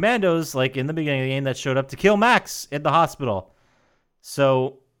bunch of commandos, like in the beginning of the game, that showed up to kill Max in the hospital.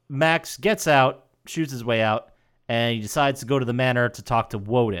 So Max gets out, shoots his way out, and he decides to go to the manor to talk to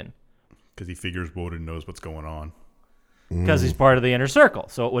Woden. Because he figures Woden knows what's going on. Because he's part of the inner circle.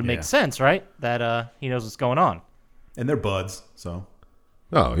 So it would Yeah. make sense, right? That he knows what's going on. And they're buds, so.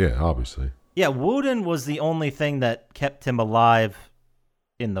 Oh, yeah, obviously. Yeah, Woden was the only thing that kept him alive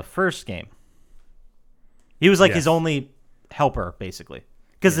in the first game. He was like Yes. his only helper, basically.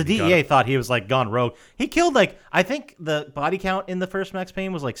 Because the DEA thought he was like gone rogue. He killed I think the body count in the first Max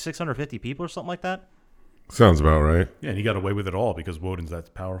Payne was like 650 people or something like that. Sounds about right. Yeah, and he got away with it all because Woden's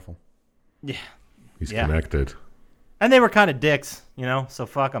that powerful. Yeah. He's connected. And they were kind of dicks, so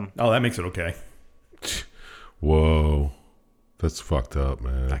fuck them. Oh, that makes it okay. Whoa. That's fucked up,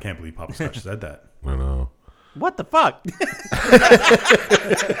 man. I can't believe Papa Scotch said that. I know. What the fuck?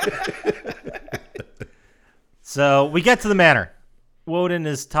 So we get to the manor. Woden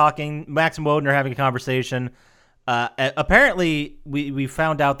is talking. Max and Woden are having a conversation. Apparently, we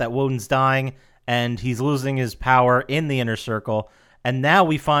found out that Woden's dying and he's losing his power in the inner circle. And now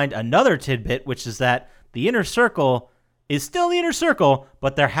we find another tidbit, which is that the inner circle is still the inner circle,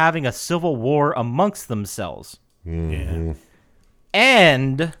 but they're having a civil war amongst themselves. Mm-hmm. Yeah.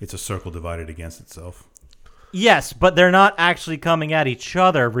 And It's a circle divided against itself. yes, but they're not actually coming at each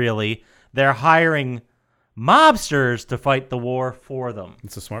other, really. They're hiring mobsters to fight the war for them.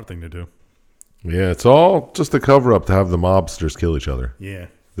 It's a smart thing to do. Yeah, it's all just a cover up to have the mobsters kill each other. Yeah.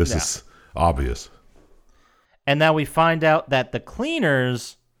 This is obvious. And now we find out that the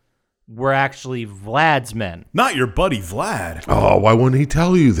cleaners were actually Vlad's men. Not your buddy Vlad. Oh, why wouldn't he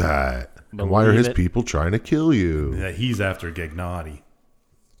tell you that? And why are Believe his it. people trying to kill you? That he's after Gagnotti.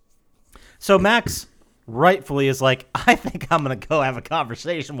 So Max rightfully is like, I think I'm going to go have a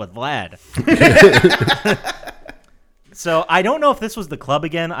conversation with Vlad. So I don't know if this was the club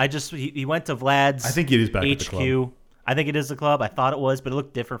again. He went to Vlad's I think it is back HQ. at the club. I think it is the club. I thought it was, but it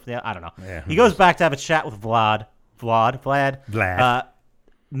looked different from the I don't know. Yeah, He goes back to have a chat with Vlad. Vlad.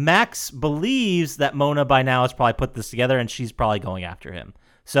 Max believes that Mona by now has probably put this together and she's probably going after him.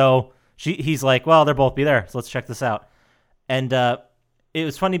 So he's like, well, they'll both be there. So let's check this out. And it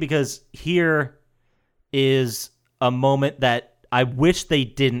was funny because here is a moment that I wish they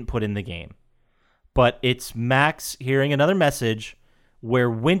didn't put in the game. But it's Max hearing another message where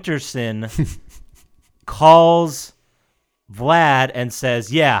Winterson calls Vlad and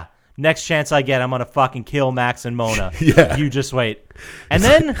says, yeah, next chance I get, I'm going to fucking kill Max and Mona. Yeah. You just wait. And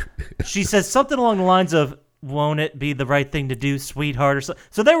then she says something along the lines of, won't it be the right thing to do, sweetheart? Or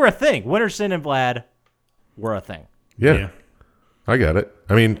so they were a thing. Winterson and Vlad were a thing. Yeah, I got it.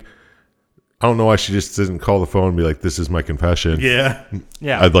 I mean, I don't know why she just didn't call the phone and be like, this is my confession. Yeah.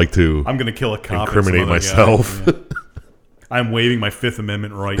 Yeah. I'd like to I'm going to kill a cop. incriminate and some other myself. guy. Yeah. I'm waiving my Fifth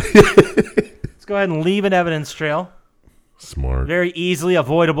Amendment right. Let's go ahead and leave an evidence trail. Smart. Very easily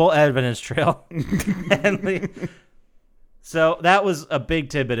avoidable evidence trail. So that was a big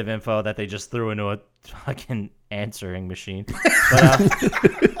tidbit of info that they just threw into a fucking answering machine.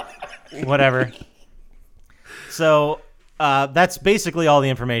 But whatever. So that's basically all the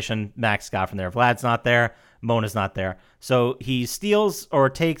information Max got from there. Vlad's not there. Mona's not there. So he steals or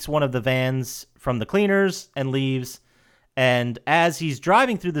takes one of the vans from the cleaners and leaves. And as he's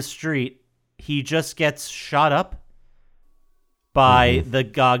driving through the street, he just gets shot up by the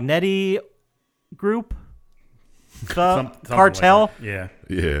Gognetti group, the Something cartel. Like that. Yeah.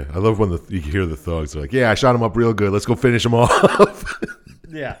 Yeah, I love when you hear the thugs are like, yeah, I shot him up real good. Let's go finish him off.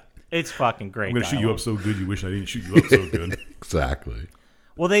 Yeah, it's fucking great. I'm going to shoot you dialogue. up so good you wish I didn't shoot you up so good. Exactly.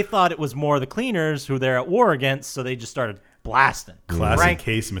 Well, they thought it was more the cleaners who they're at war against, so they just started blasting. Classic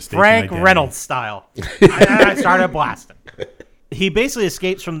case mistake. Frank Reynolds style. I started blasting. He basically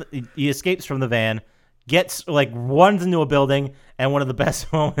escapes from the van, gets runs into a building, and one of the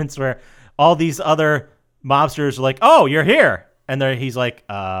best moments where all these other mobsters are like, "Oh, you're here," and he's like,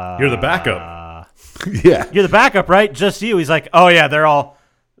 You're the backup. Yeah. "You're the backup, right? Just you." He's like, "Oh yeah,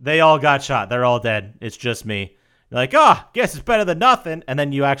 they all got shot. They're all dead. It's just me." You're like, "Oh, guess it's better than nothing." And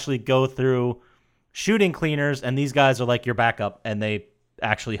then you actually go through shooting cleaners, and these guys are like your backup, and they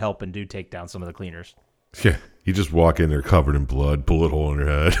actually help and do take down some of the cleaners. Yeah. You just walk in there covered in blood, bullet hole in your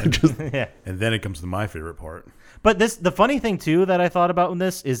head. Just, Yeah. And then it comes to my favorite part. But the funny thing too that I thought about in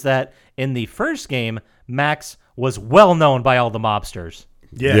this is that in the first game, Max was well known by all the mobsters.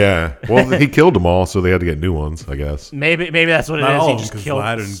 yeah. Well, he killed them all, so they had to get new ones, I guess. Maybe that's what it Not is. all He of them, just because killed.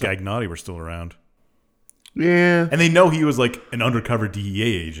 Vlad and Gagnotti were still around. Yeah. And they know he was like an undercover DEA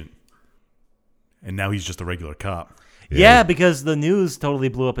agent. And now he's just a regular cop. Yeah, because the news totally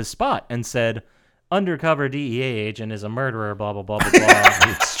blew up his spot and said, "Undercover DEA agent is a murderer." Blah blah blah blah blah.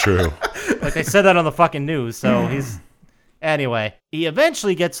 It's true. Like they said that on the fucking news. So he's anyway. He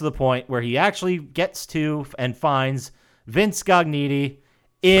eventually gets to the point where he actually gets to and finds Vince Gognitti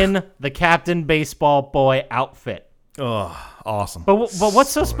in the Captain Baseball Boy outfit. Oh, awesome. But what's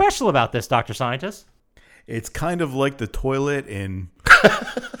so special about this, Dr. Scientist? It's kind of like the toilet in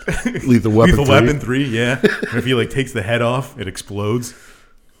Lethal Weapon Lethal 3. Weapon 3, yeah. And if he takes the head off, it explodes.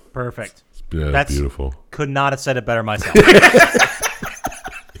 Perfect. Yeah, That's beautiful. Could not have said it better myself.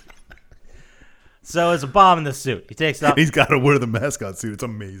 So there's a bomb in the suit. He takes it off. He's got to wear the mascot suit. It's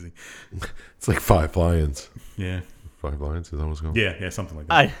amazing. It's like 5 lions. Yeah. 5 lions? Is that what's going? Yeah, something like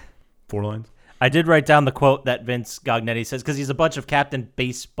that. 4 lines? I did write down the quote that Vince Gognetti says because he's a bunch of Captain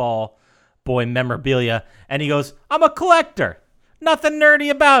Baseball Boy memorabilia, and he goes, "I'm a collector. Nothing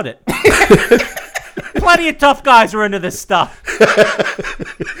nerdy about it. Plenty of tough guys are into this stuff."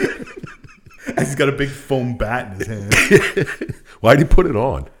 He's got a big foam bat in his hand. Why'd he put it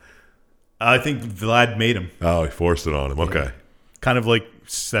on? I think Vlad made him. Oh, he forced it on him. Okay. Kind of like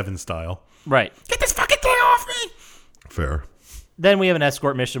Seven style. Right. Get this fucking thing off me! Fair. Then we have an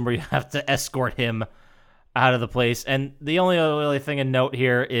escort mission where you have to escort him out of the place. And the only other thing to note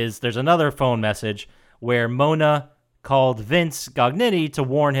here is there's another phone message where Mona called Vince Gognetti to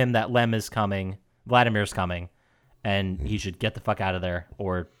warn him that Vladimir's coming, and he should get the fuck out of there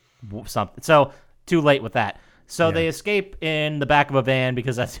or something. So, too late with that. So they escape in the back of a van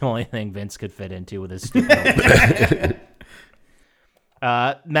because that's the only thing Vince could fit into with his stupid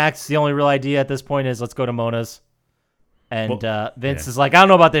Max, the only real idea at this point is let's go to Mona's. And Vince is like, I don't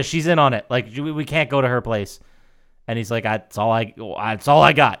know about this. She's in on it. Like, we can't go to her place. And he's like, that's all I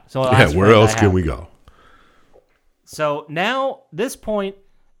got. So where else can we go? So now, this point,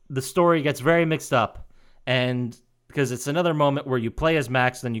 the story gets very mixed up. And because it's another moment where you play as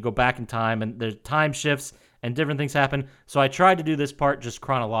Max, then you go back in time, and there's time shifts, and different things happen. So I tried to do this part just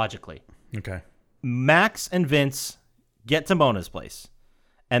chronologically. Okay. Max and Vince get to Mona's place.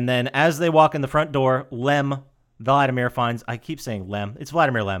 And then as they walk in the front door, Vladimir finds, I keep saying Lem. It's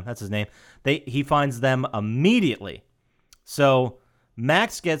Vladimir Lem. That's his name. He finds them immediately. So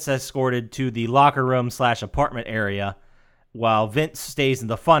Max gets escorted to the locker room / apartment area while Vince stays in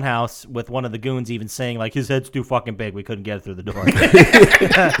the funhouse with one of the goons even saying, like, his head's too fucking big. We couldn't get it through the door.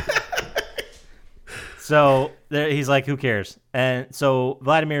 So he's like, who cares? And so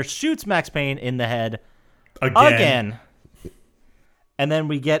Vladimir shoots Max Payne in the head again. And then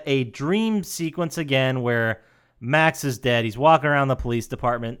we get a dream sequence again where Max is dead. He's walking around the police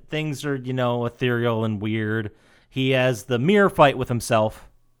department. Things are, ethereal and weird. He has the mirror fight with himself.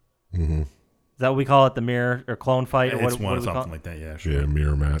 Mm-hmm. Is that what we call it? The mirror or clone fight? Or it's what something like that, yeah. Sure. Yeah,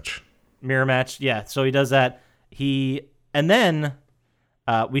 mirror match. Mirror match, yeah. So he does that. And then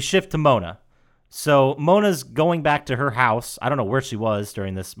we shift to Mona. So Mona's going back to her house. I don't know where she was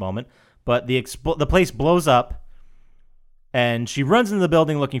during this moment, but the place blows up. And she runs into the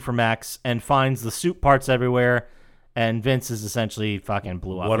building looking for Max and finds the suit parts everywhere. And Vince is essentially fucking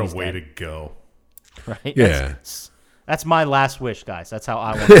blew up. What a way to go. Right? Yeah. That's my last wish, guys. That's how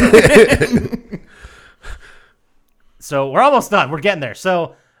I want to So we're almost done. We're getting there.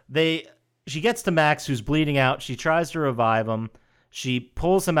 So she gets to Max, who's bleeding out. She tries to revive him. She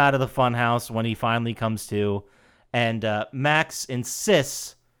pulls him out of the funhouse when he finally comes to. And Max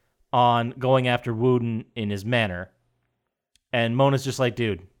insists on going after Wooden in his manor. And Mona's just like,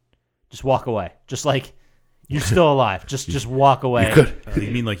 dude, just walk away. Just like, you're still alive. Just walk away.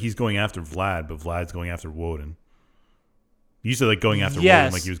 You mean like he's going after Vlad, but Vlad's going after Woden. You said like going after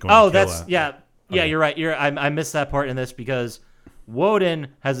Woden like he was going to kill him. Yeah, okay. You're right. I missed that part in this because Woden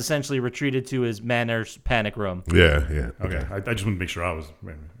has essentially retreated to his manor's panic room. Yeah. Okay. I just want to make sure I was...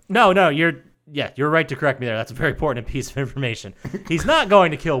 No, you're right to correct me there. That's a very important piece of information. He's not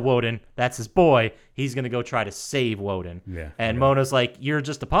going to kill Woden. That's his boy. He's going to go try to save Woden. Yeah. And Mona's like, you're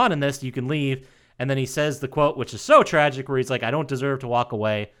just a pawn in this. You can leave. And then he says the quote, which is so tragic, where he's like, I don't deserve to walk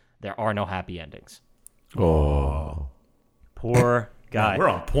away. There are no happy endings. Oh. Poor guy. We're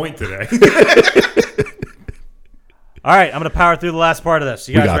on point today. All right, I'm going to power through the last part of this.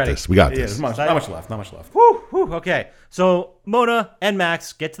 You guys ready? We got Yeah, this. not much left. Whew, okay. So Mona and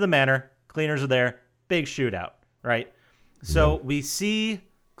Max get to the manor. Cleaners are there. Big shootout, right? So we see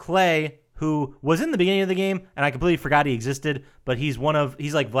Clay, who was in the beginning of the game, and I completely forgot he existed, but he's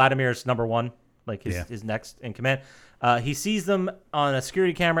like Vladimir's number one, like his next in command. He sees them on a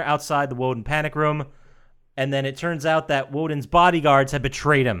security camera outside the Woden panic room, and then it turns out that Woden's bodyguards have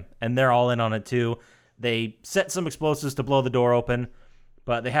betrayed him, and they're all in on it too. They set some explosives to blow the door open,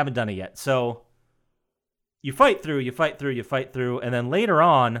 but they haven't done it yet. So you fight through, and then later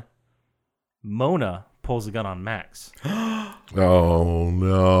on, Mona pulls a gun on Max. Oh,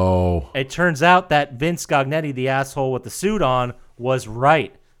 no. It turns out that Vince Gognetti, the asshole with the suit on, was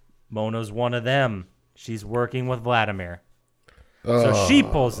right. Mona's one of them. She's working with Vladimir. So she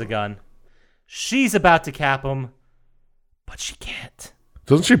pulls the gun. She's about to cap him, but she can't.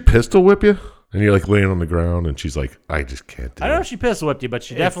 Doesn't she pistol whip you? And you're like laying on the ground, and she's like, I just can't do it. I don't know if she pistol whipped you, but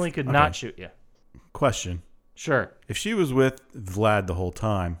she definitely could not shoot you. Question. Sure. If she was with Vlad the whole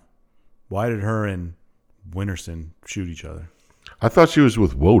time, why did her and Winterson shoot each other? I thought she was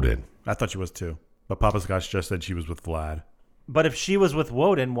with Woden. I thought she was too. But Papa Scotch just said she was with Vlad. But if she was with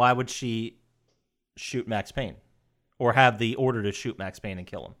Woden, why would she shoot Max Payne, or have the order to shoot Max Payne and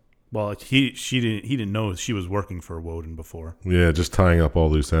kill him? Well, he didn't know she was working for Woden before. Yeah, just tying up all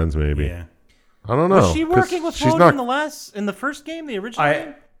loose ends, maybe. Yeah, I don't know. Was she 'cause working with she's Woden not, in the first game, the original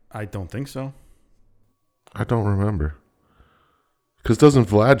game? I don't think so. I don't remember. Because doesn't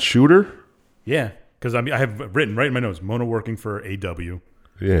Vlad shoot her? Yeah, because I have written right in my notes, Mona working for AW.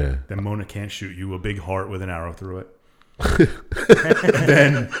 Yeah. Then Mona can't shoot you, a big heart with an arrow through it.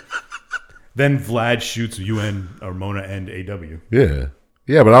 then Vlad shoots or Mona and AW. Yeah.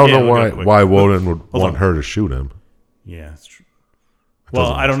 Yeah, but I don't Yeah, know we'll go quick. why Woden would Hold want on. her to shoot him. Yeah, that's true. Well,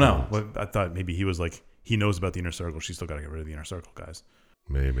 doesn't I don't make know. sense. But I thought maybe he was like, he knows about the inner circle. She's still got to get rid of the inner circle guys.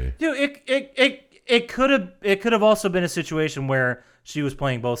 Maybe. Dude, it could have also been a situation where she was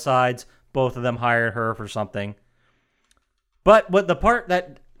playing both sides. Both of them hired her for something. But what the part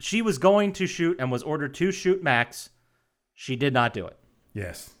that she was going to shoot and was ordered to shoot Max, she did not do it.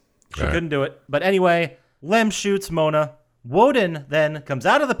 Yes. She Right. couldn't do it. But anyway, Lem shoots Mona. Woden then comes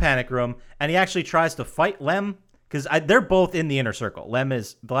out of the panic room, and he actually tries to fight Lem, because they're both in the inner circle.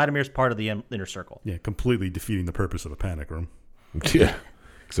 Vladimir's part of the inner circle. Yeah, completely defeating the purpose of a panic room. Yeah.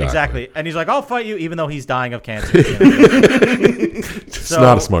 Exactly. And he's like, I'll fight you, even though he's dying of cancer. It's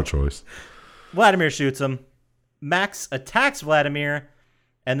not a smart choice. Vladimir shoots him. Max attacks Vladimir,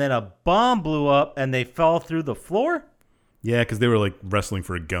 and then a bomb blew up, and they fell through the floor. Yeah, because they were like wrestling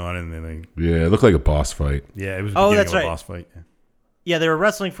for a gun, and then Yeah, it looked like a boss fight. it was the Oh, beginning that's of a right. boss fight. Yeah. Yeah, they were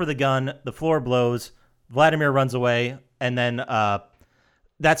wrestling for the gun. The floor blows. Vladimir runs away, and then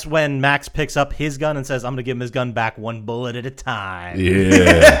that's when Max picks up his gun and says, I'm going to give him his gun back one bullet at a time.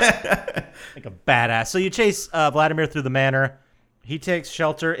 Yeah. Like a badass. So you chase Vladimir through the manor. He takes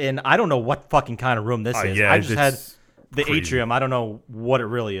shelter in, I don't know what fucking kind of room this is. Yeah, I just had it's the crazy. atrium. I don't know what it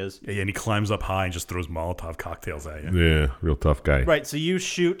really is. Yeah, and he climbs up high and just throws Molotov cocktails at you. Yeah, real tough guy. Right, so you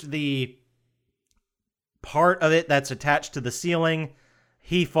shoot the part of it that's attached to the ceiling.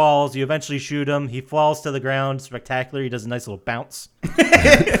 He falls. You eventually shoot him. He falls to the ground. Spectacular. He does a nice little bounce.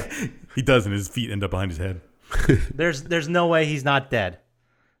 He does, and his feet end up behind his head. There's no way he's not dead.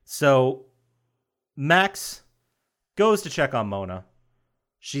 So Max goes to check on Mona.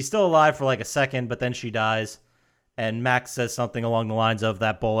 She's still alive for like a second, but then she dies. And Max says something along the lines of,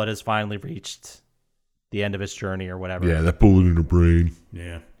 that bullet has finally reached the end of its journey or whatever. Yeah, that bullet in the brain.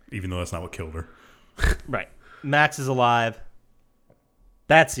 Yeah, even though that's not what killed her. Right. Max is alive.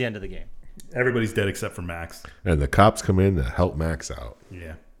 That's the end of the game. Everybody's dead except for Max. And the cops come in to help Max out.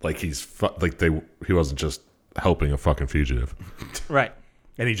 Yeah. Like he wasn't just helping a fucking fugitive. Right.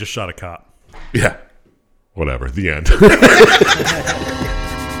 And he just shot a cop. Yeah. Whatever. The end.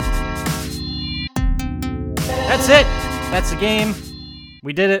 That's it. That's the game.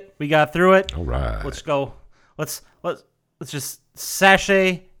 We did it. We got through it. All right. Let's go. Let's just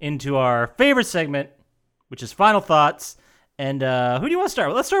sashay into our favorite segment, which is final thoughts. And who do you want to start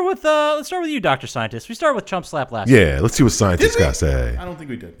with? Let's start with you, Dr. Scientist. We started with Chump Slap last week. Yeah, let's see what scientists got to say. I don't think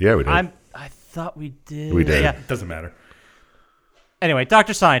we did. Yeah, we did. I thought we did. We did. Yeah. It doesn't matter. Anyway,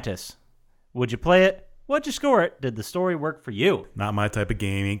 Dr. Scientist, would you play it? What'd you score it? Did the story work for you? Not my type of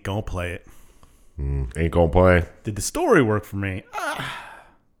game. Ain't gonna play it. Ain't gonna play. Did the story work for me?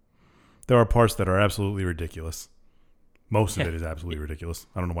 There are parts that are absolutely ridiculous. Most of it is absolutely ridiculous.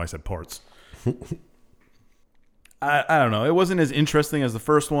 I don't know why I said parts. I don't know. It wasn't as interesting as the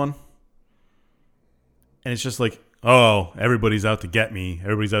first one. And it's just like, oh, everybody's out to get me.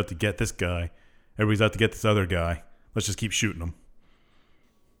 Everybody's out to get this guy. Everybody's out to get this other guy. Let's just keep shooting them.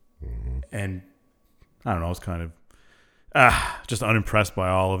 And I don't know. I was kind of just unimpressed by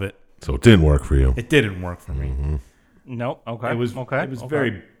all of it. So it didn't work for you. It didn't work for me. Nope. Okay. It was okay. It was okay.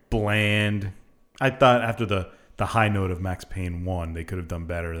 very bland. I thought after the high note of Max Payne 1, they could have done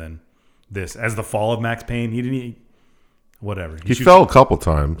better than this. As the fall of Max Payne, he didn't. Whatever. He fell a couple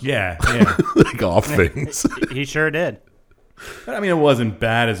times. Yeah. Like off things. He sure did. But, I mean, it wasn't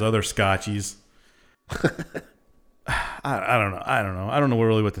bad as other Scotchies. I don't know. I don't know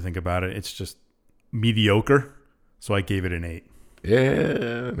really what to think about it. It's just mediocre. So I gave it an 8.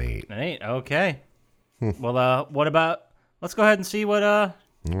 Yeah, mate. 8. Okay. Well, what about? Let's go ahead and see what All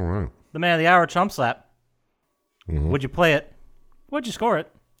right. the man of the hour, Chump Slap. Would you play it? Would you score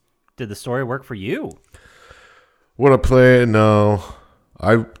it? Did the story work for you? Would I play it? No.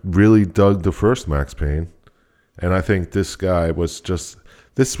 I really dug the first Max Payne. And I think this guy was just...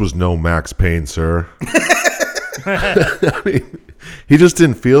 This was no Max Payne, sir. I mean, he just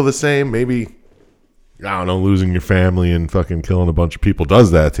didn't feel the same. Maybe, I don't know, losing your family and fucking killing a bunch of people does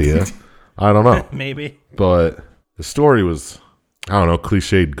that to you. I don't know. Maybe. But the story was I don't know,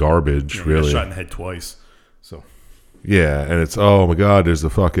 cliched garbage, He really. got shot in the head twice. So Yeah, and it's, oh my God, there's a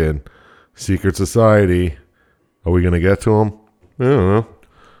fucking secret society. Are we going to get to them? I don't know.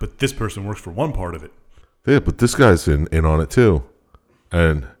 but this person works for one part of it. Yeah, but this guy's in on it too.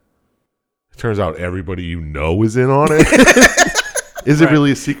 And it turns out everybody you know is in on it. Is it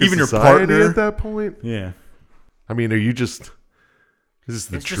really a secret Even your society partner? at that point? Yeah. I mean, are you just... Is this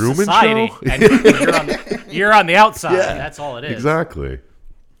the It's just Truman society, Show? and you're on the outside. Yeah. That's all it is. Exactly.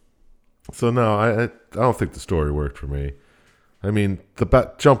 So no, I don't think the story worked for me. I mean,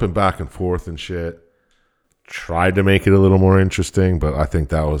 jumping back and forth and shit tried to make it a little more interesting, but I think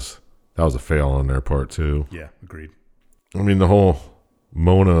that was a fail on their part too. Yeah, agreed. I mean, the whole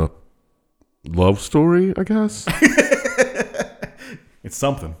Mona love story, I guess. It's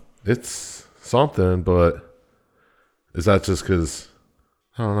something. It's something, but is that just because,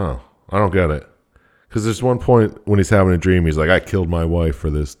 I don't know. I don't get it. Because there's one point when he's having a dream, he's like, I killed my wife for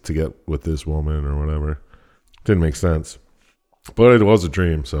this, to get with this woman or whatever. Didn't make sense. But it was a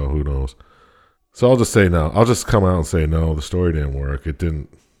dream, so who knows. So I'll just say no. I'll just come out and say no, the story didn't work. It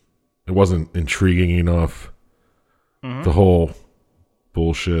wasn't intriguing enough. Mm-hmm. The whole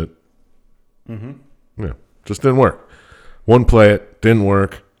bullshit. Mm-hmm. Yeah, just didn't work. Wouldn't play it, didn't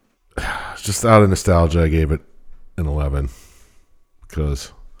work. Just out of nostalgia, I gave it an 11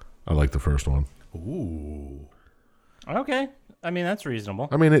 because I like the first one. Ooh. Okay. I mean, that's reasonable.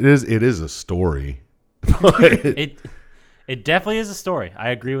 I mean, it is a story. It definitely is a story. I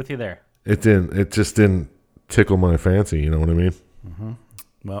agree with you there. It just didn't tickle my fancy, you know what I mean? Mm-hmm.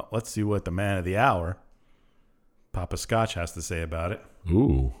 Well, let's see what the man of the hour, Papa Scotch, has to say about it.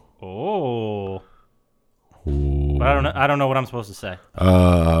 Ooh. Oh. Ooh. But I don't know what I'm supposed to say.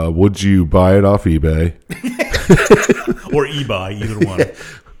 Would you buy it off eBay? Or eBay, either one.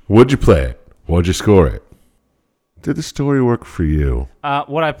 Would you play it? Would you score it? Did the story work for you?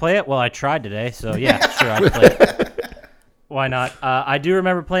 Would I play it? Well, I tried today, so yeah, sure, I'd play it. Why not? I do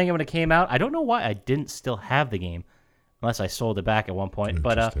remember playing it when it came out. I don't know why I didn't still have the game, unless I sold it back at one point.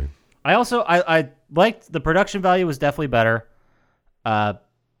 But I liked the production value was definitely better.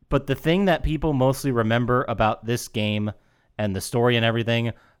 But the thing that people mostly remember about this game and the story and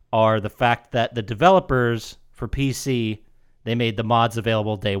everything are the fact that the developers for PC, they made the mods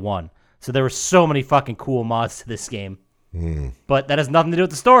available day one. So there were so many fucking cool mods to this game. But that has nothing to do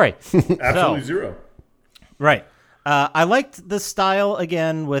with the story. Absolutely zero. Right. I liked the style,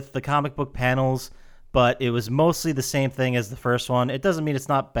 again, with the comic book panels, but it was mostly the same thing as the first one. It doesn't mean it's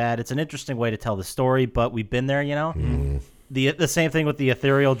not bad. It's an interesting way to tell the story, but we've been there, you know? The same thing with the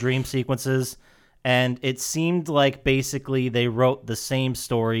ethereal dream sequences, and it seemed like basically they wrote the same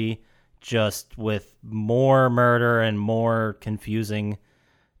story just with more murder and more confusing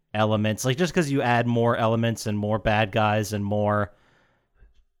elements. Like, just because you add more elements and more bad guys and more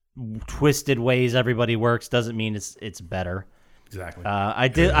twisted ways everybody works doesn't mean it's better. Exactly. I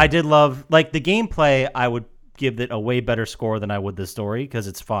did love, like, the gameplay. I would give it a way better score than I would the story because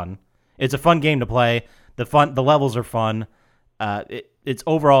it's fun. It's a fun game to play. The levels are fun. It's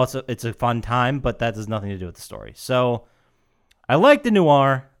overall it's a fun time, but that has nothing to do with the story. So I like the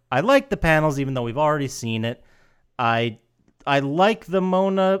noir. I like the panels, even though we've already seen it. I like the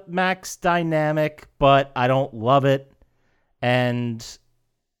Mona Max dynamic, but I don't love it. And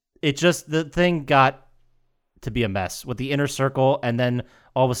it just, the thing got to be a mess with the inner circle, and then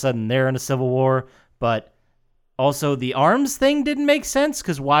all of a sudden they're in a civil war. But also the arms thing didn't make sense,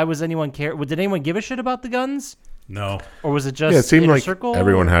 because why was anyone care? Did anyone give a shit about the guns? No. Or was it just It seemed inner like circle?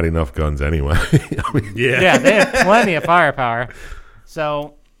 everyone had enough guns anyway. I mean, Yeah, they have plenty of firepower.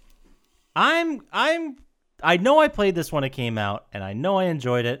 So I know I played this when it came out, and I know I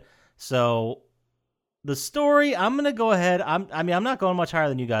enjoyed it. So the story, I'm gonna go ahead. I'm not going much higher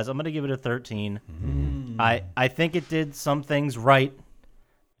than you guys. I'm gonna give it a 13. I think it did some things right,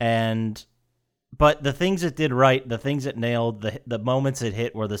 but the things it did right, the things it nailed, the moments it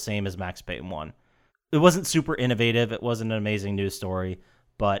hit were the same as Max Payne 1. It wasn't super innovative. It wasn't an amazing news story,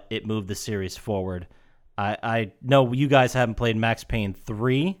 but it moved the series forward. I know you guys haven't played Max Payne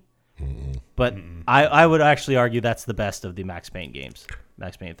 3, but I would actually argue that's the best of the Max Payne games.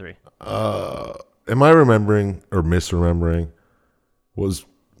 Max Payne 3. am I remembering or misremembering? Was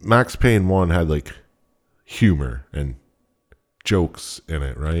Max Payne 1 had like humor and jokes in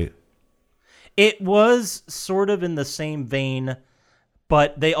it, right? It was sort of in the same vein,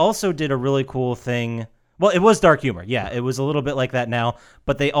 but they also did a really cool thing. Well, it was dark humor. Yeah, it was a little bit like that now,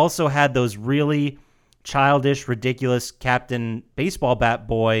 but they also had those really childish, ridiculous Captain Baseball Bat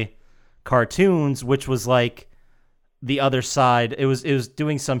Boy cartoons, which was like the other side. It was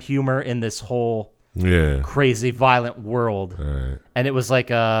doing some humor in this whole Yeah. crazy, violent world. All right. And it was like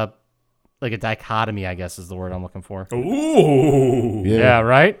a dichotomy, I guess is the word I'm looking for. Ooh. Yeah,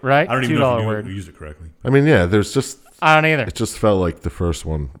 right? I don't even know $2 if word. you used it correctly. I mean, yeah, there's just, I don't either. it just felt like the first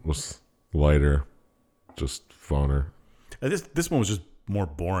one was lighter, just funner. This one was just more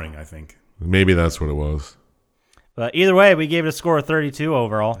boring, I think. Maybe that's what it was. But either way, we gave it a score of 32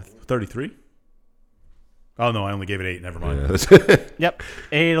 overall. 33? Oh, no, I only gave it 8. Never mind. Yeah. Yep.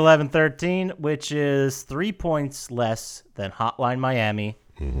 8, 11, 13, which is 3 points less than Hotline Miami.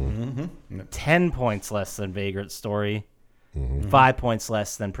 10 points less than Vagrant Story. 5 points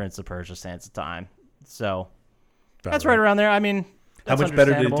less than Prince of Persia Sands of Time. So that's right around there. I mean, How that's much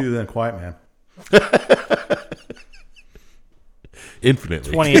better did it understandable. do than Quiet Man?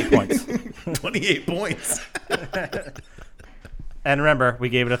 Infinitely. 28 points. 28 points. And remember, we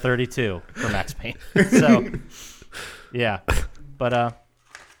gave it a 32 for Max Payne. So, yeah. But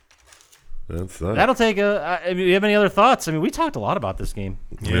That's that. that'll take I mean, do you have any other thoughts? I mean, we talked a lot about this game.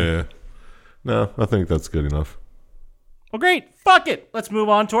 Yeah. No, I think that's good enough. Well, great. Fuck it. Let's move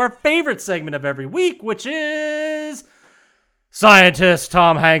on to our favorite segment of every week, which is Scientist,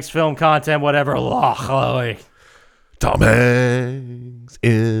 Tom Hanks, film content, whatever. Chloe. Tom Hanks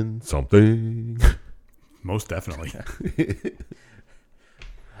in something. Most definitely.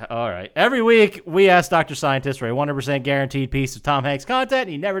 All right. Every week, we ask Dr. Scientist for a 100% guaranteed piece of Tom Hanks content.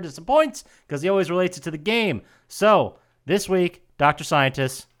 He never disappoints because he always relates it to the game. So, this week, Dr.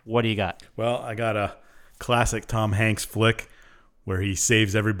 Scientist, what do you got? Well, I got a classic Tom Hanks flick where he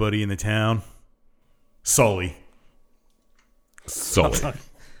saves everybody in the town. Sully. Sully.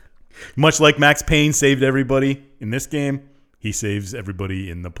 Much like Max Payne saved everybody in this game, he saves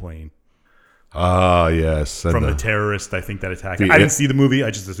everybody in the plane. Ah, yes. And From the terrorist, I think, that attacked. the- I didn't see the movie. I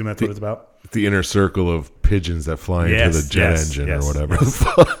just assume that's what it's about. the inner circle of pigeons that fly into Yes, the jet yes, engine yes, or whatever yes. the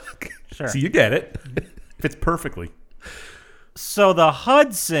fuck. Sure. So you get it. Fits perfectly. So, the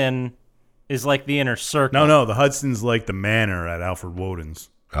Hudson is like the inner circle. No. The Hudson's like the manor at Alfred Woden's.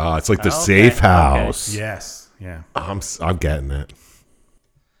 Ah, it's like the Okay, safe okay. house. Yes. Yeah. I'm getting it.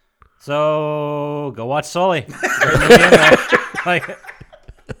 So, go watch Sully. Great movie anyway. Like,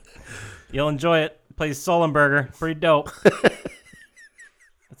 you'll enjoy it. Plays Sullenberger. Pretty dope.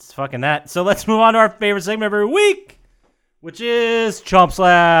 That's fucking that. So let's move on to our favorite segment every week, which is Chump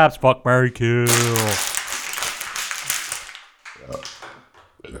Slaps. Fuck, marry, kill.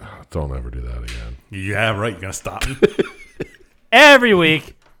 Don't ever do that again. Yeah, right. You're going to stop me? Every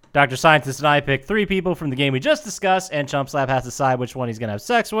week, Dr. Scientist and I pick 3 people from the game we just discussed, and Chump Slap has to decide which one he's going to have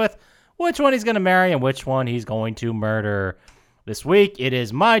sex with, which one he's going to marry, and which one he's going to murder. This week, it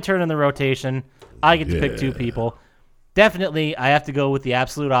is my turn in the rotation. I get to pick 2 people. Definitely, I have to go with the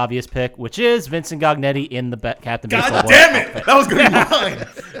absolute obvious pick, which is Vincent Gognetti in the Captain Baseball God Boy damn it. outfit. That was going to be mine.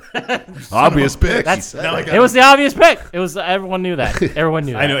 Obvious pick. It was the obvious pick. It was everyone knew that. Everyone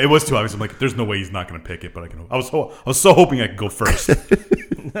knew that. I know. It was too obvious. I'm like, there's no way he's not going to pick it, but I was so hoping I could go first.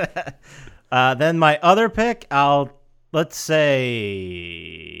 Then my other pick, let's say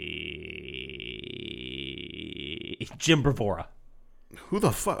Jim Bravura. Who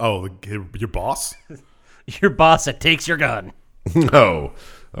the fuck? Oh, your boss? Your boss that takes your gun. No.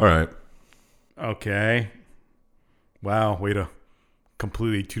 All right. Okay. Wow. Way to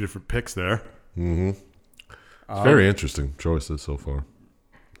completely 2 different picks there. It's very interesting choices so far.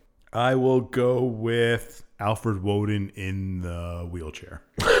 I will go with Alfred Woden in the wheelchair.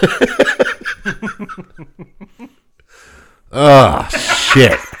 Ah,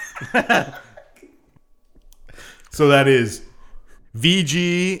 shit. So that is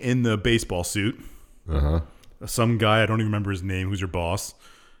VG in the baseball suit. Uh-huh. Some guy, I don't even remember his name, who's your boss.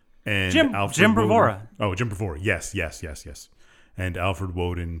 And Jim Woden. Bravura. Oh, Jim Bravura. Yes. And Alfred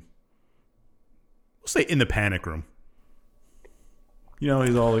Woden, we'll say in the panic room. You know,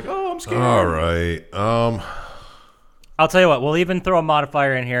 he's all like, oh, I'm scared. All right. I'll tell you what, we'll even throw a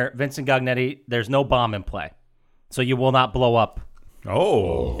modifier in here. Vincent Gognetti, there's no bomb in play. So you will not blow up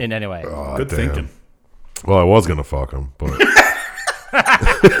Oh, in any way. good damn. thinking. Well, I was gonna fuck him, but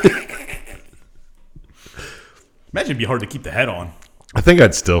Imagine it'd be hard to keep the head on. I think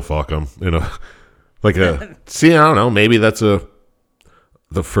I'd still fuck him. You know, like see, I don't know. Maybe that's the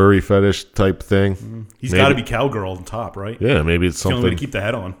furry fetish type thing. He's Maybe. got to be cowgirl on top, right? Yeah, maybe it's It's the only way to something keep the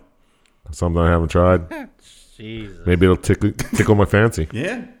head on. something I haven't tried. Jesus. Maybe it'll tickle my fancy.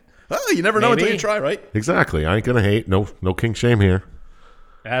 Yeah. Oh, you never know until Maybe. you try, right? Exactly. I ain't gonna hate. No king shame here.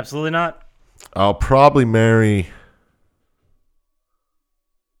 Absolutely not. I'll probably marry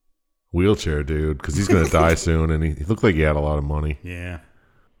wheelchair dude because he's gonna die soon, and he looked like he had a lot of money. Yeah.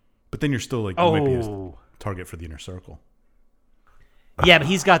 But then you're still like, you might be a Oh. target for the inner circle. Yeah, but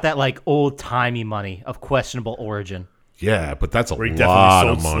he's got that like old timey money of questionable origin. Yeah, but that's a Where he lot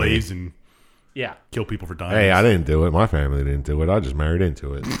definitely of sold money. slaves and Yeah. kill people for diamonds. Hey, I didn't do it. My family didn't do it. I just married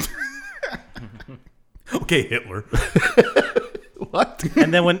into it. Okay, Hitler. What?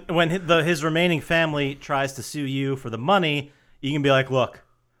 And then when his remaining family tries to sue you for the money, you can be like, look,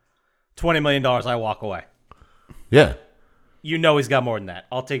 $20 million, I walk away. Yeah, You know he's got more than that.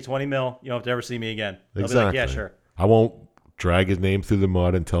 I'll take 20 mil. You don't have to ever see me again. They'll exactly. be like, yeah, sure. I won't drag his name through the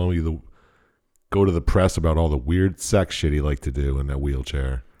mud and tell him you go to the press about all the weird sex shit he liked to do in that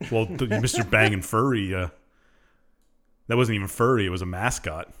wheelchair. Well, Mr. Bangin' Furry, that wasn't even furry. It was a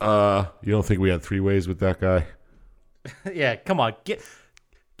mascot. You don't think we had 3 ways with that guy? Yeah, come on. Get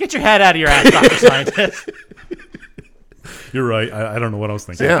your head out of your ass, Dr. Scientist. You're right. I don't know what I was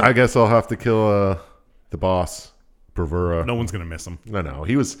thinking. So yeah, I guess I'll have to kill the boss, Bravura. No one's going to miss him. No,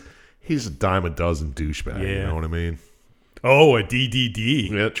 he's a dime a dozen douchebag. You Yeah. know what I mean? Oh, a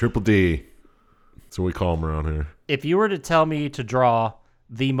DDD. Yeah, Triple D. That's what we call him around here. If you were to tell me to draw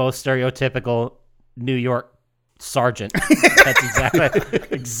the most stereotypical New York sergeant, that's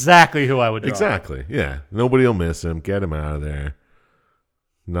exactly who I would draw. Exactly. Yeah. Nobody will miss him. Get him out of there.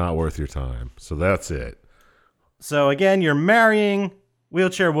 Not worth your time. So that's it. So again, you're marrying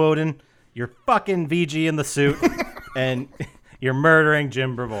Wheelchair Woden, you're fucking VG in the suit, and you're murdering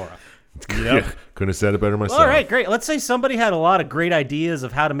Jim Bravura. Yeah, couldn't have said it better myself. All right, great. Let's say somebody had a lot of great ideas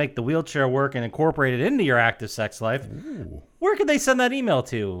of how to make the wheelchair work and incorporate it into your active sex life. Ooh. Where could they send that email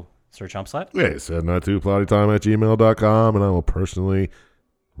to, Sir Chumpslap? Yeah, send that to plottytime@gmail.com, and I will personally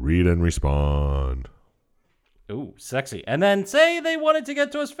read and respond. Ooh, sexy. And then say they wanted to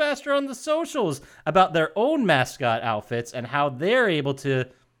get to us faster on the socials about their own mascot outfits and how they're able to,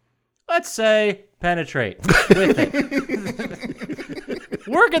 let's say, penetrate with it.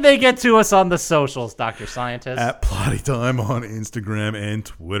 Where can they get to us on the socials, Dr. Scientist? At Plotty Time on Instagram and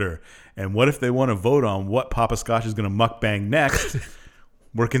Twitter. And what if they want to vote on what Papa Scotch is going to mukbang next?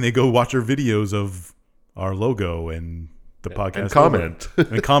 Where can they go watch our videos of our logo and the podcast? And comment.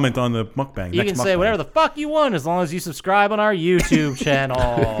 And comment on the mukbang. You can say whatever the fuck you want as long as you subscribe on our YouTube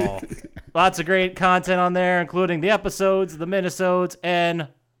channel. Lots of great content on there, including the episodes, the minisodes, and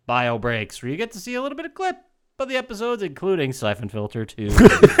bio breaks, where you get to see a little bit of clip of the episodes, including Siphon Filter 2.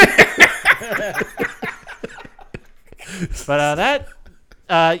 But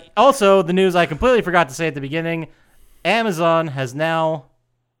also the news I completely forgot to say at the beginning, Amazon has now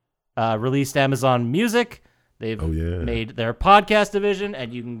released Amazon Music. They've made their podcast division,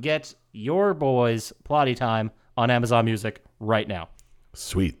 and you can get your boys' Plotty Time on Amazon Music right now.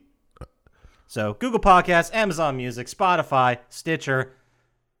 Sweet. So Google Podcasts, Amazon Music, Spotify, Stitcher,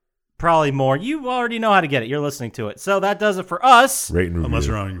 probably more. You already know how to get it. You're listening to it. So that does it for us. Rate and review. Unless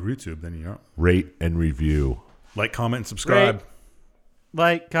you're on YouTube, then you're Rate and review. like, comment, and subscribe.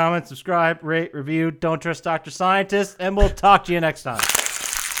 Like, comment, subscribe, rate, review. Don't trust Dr. Scientist, and we'll talk to you next time.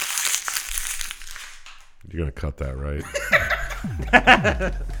 You're going to cut that,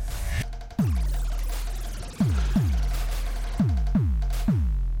 right?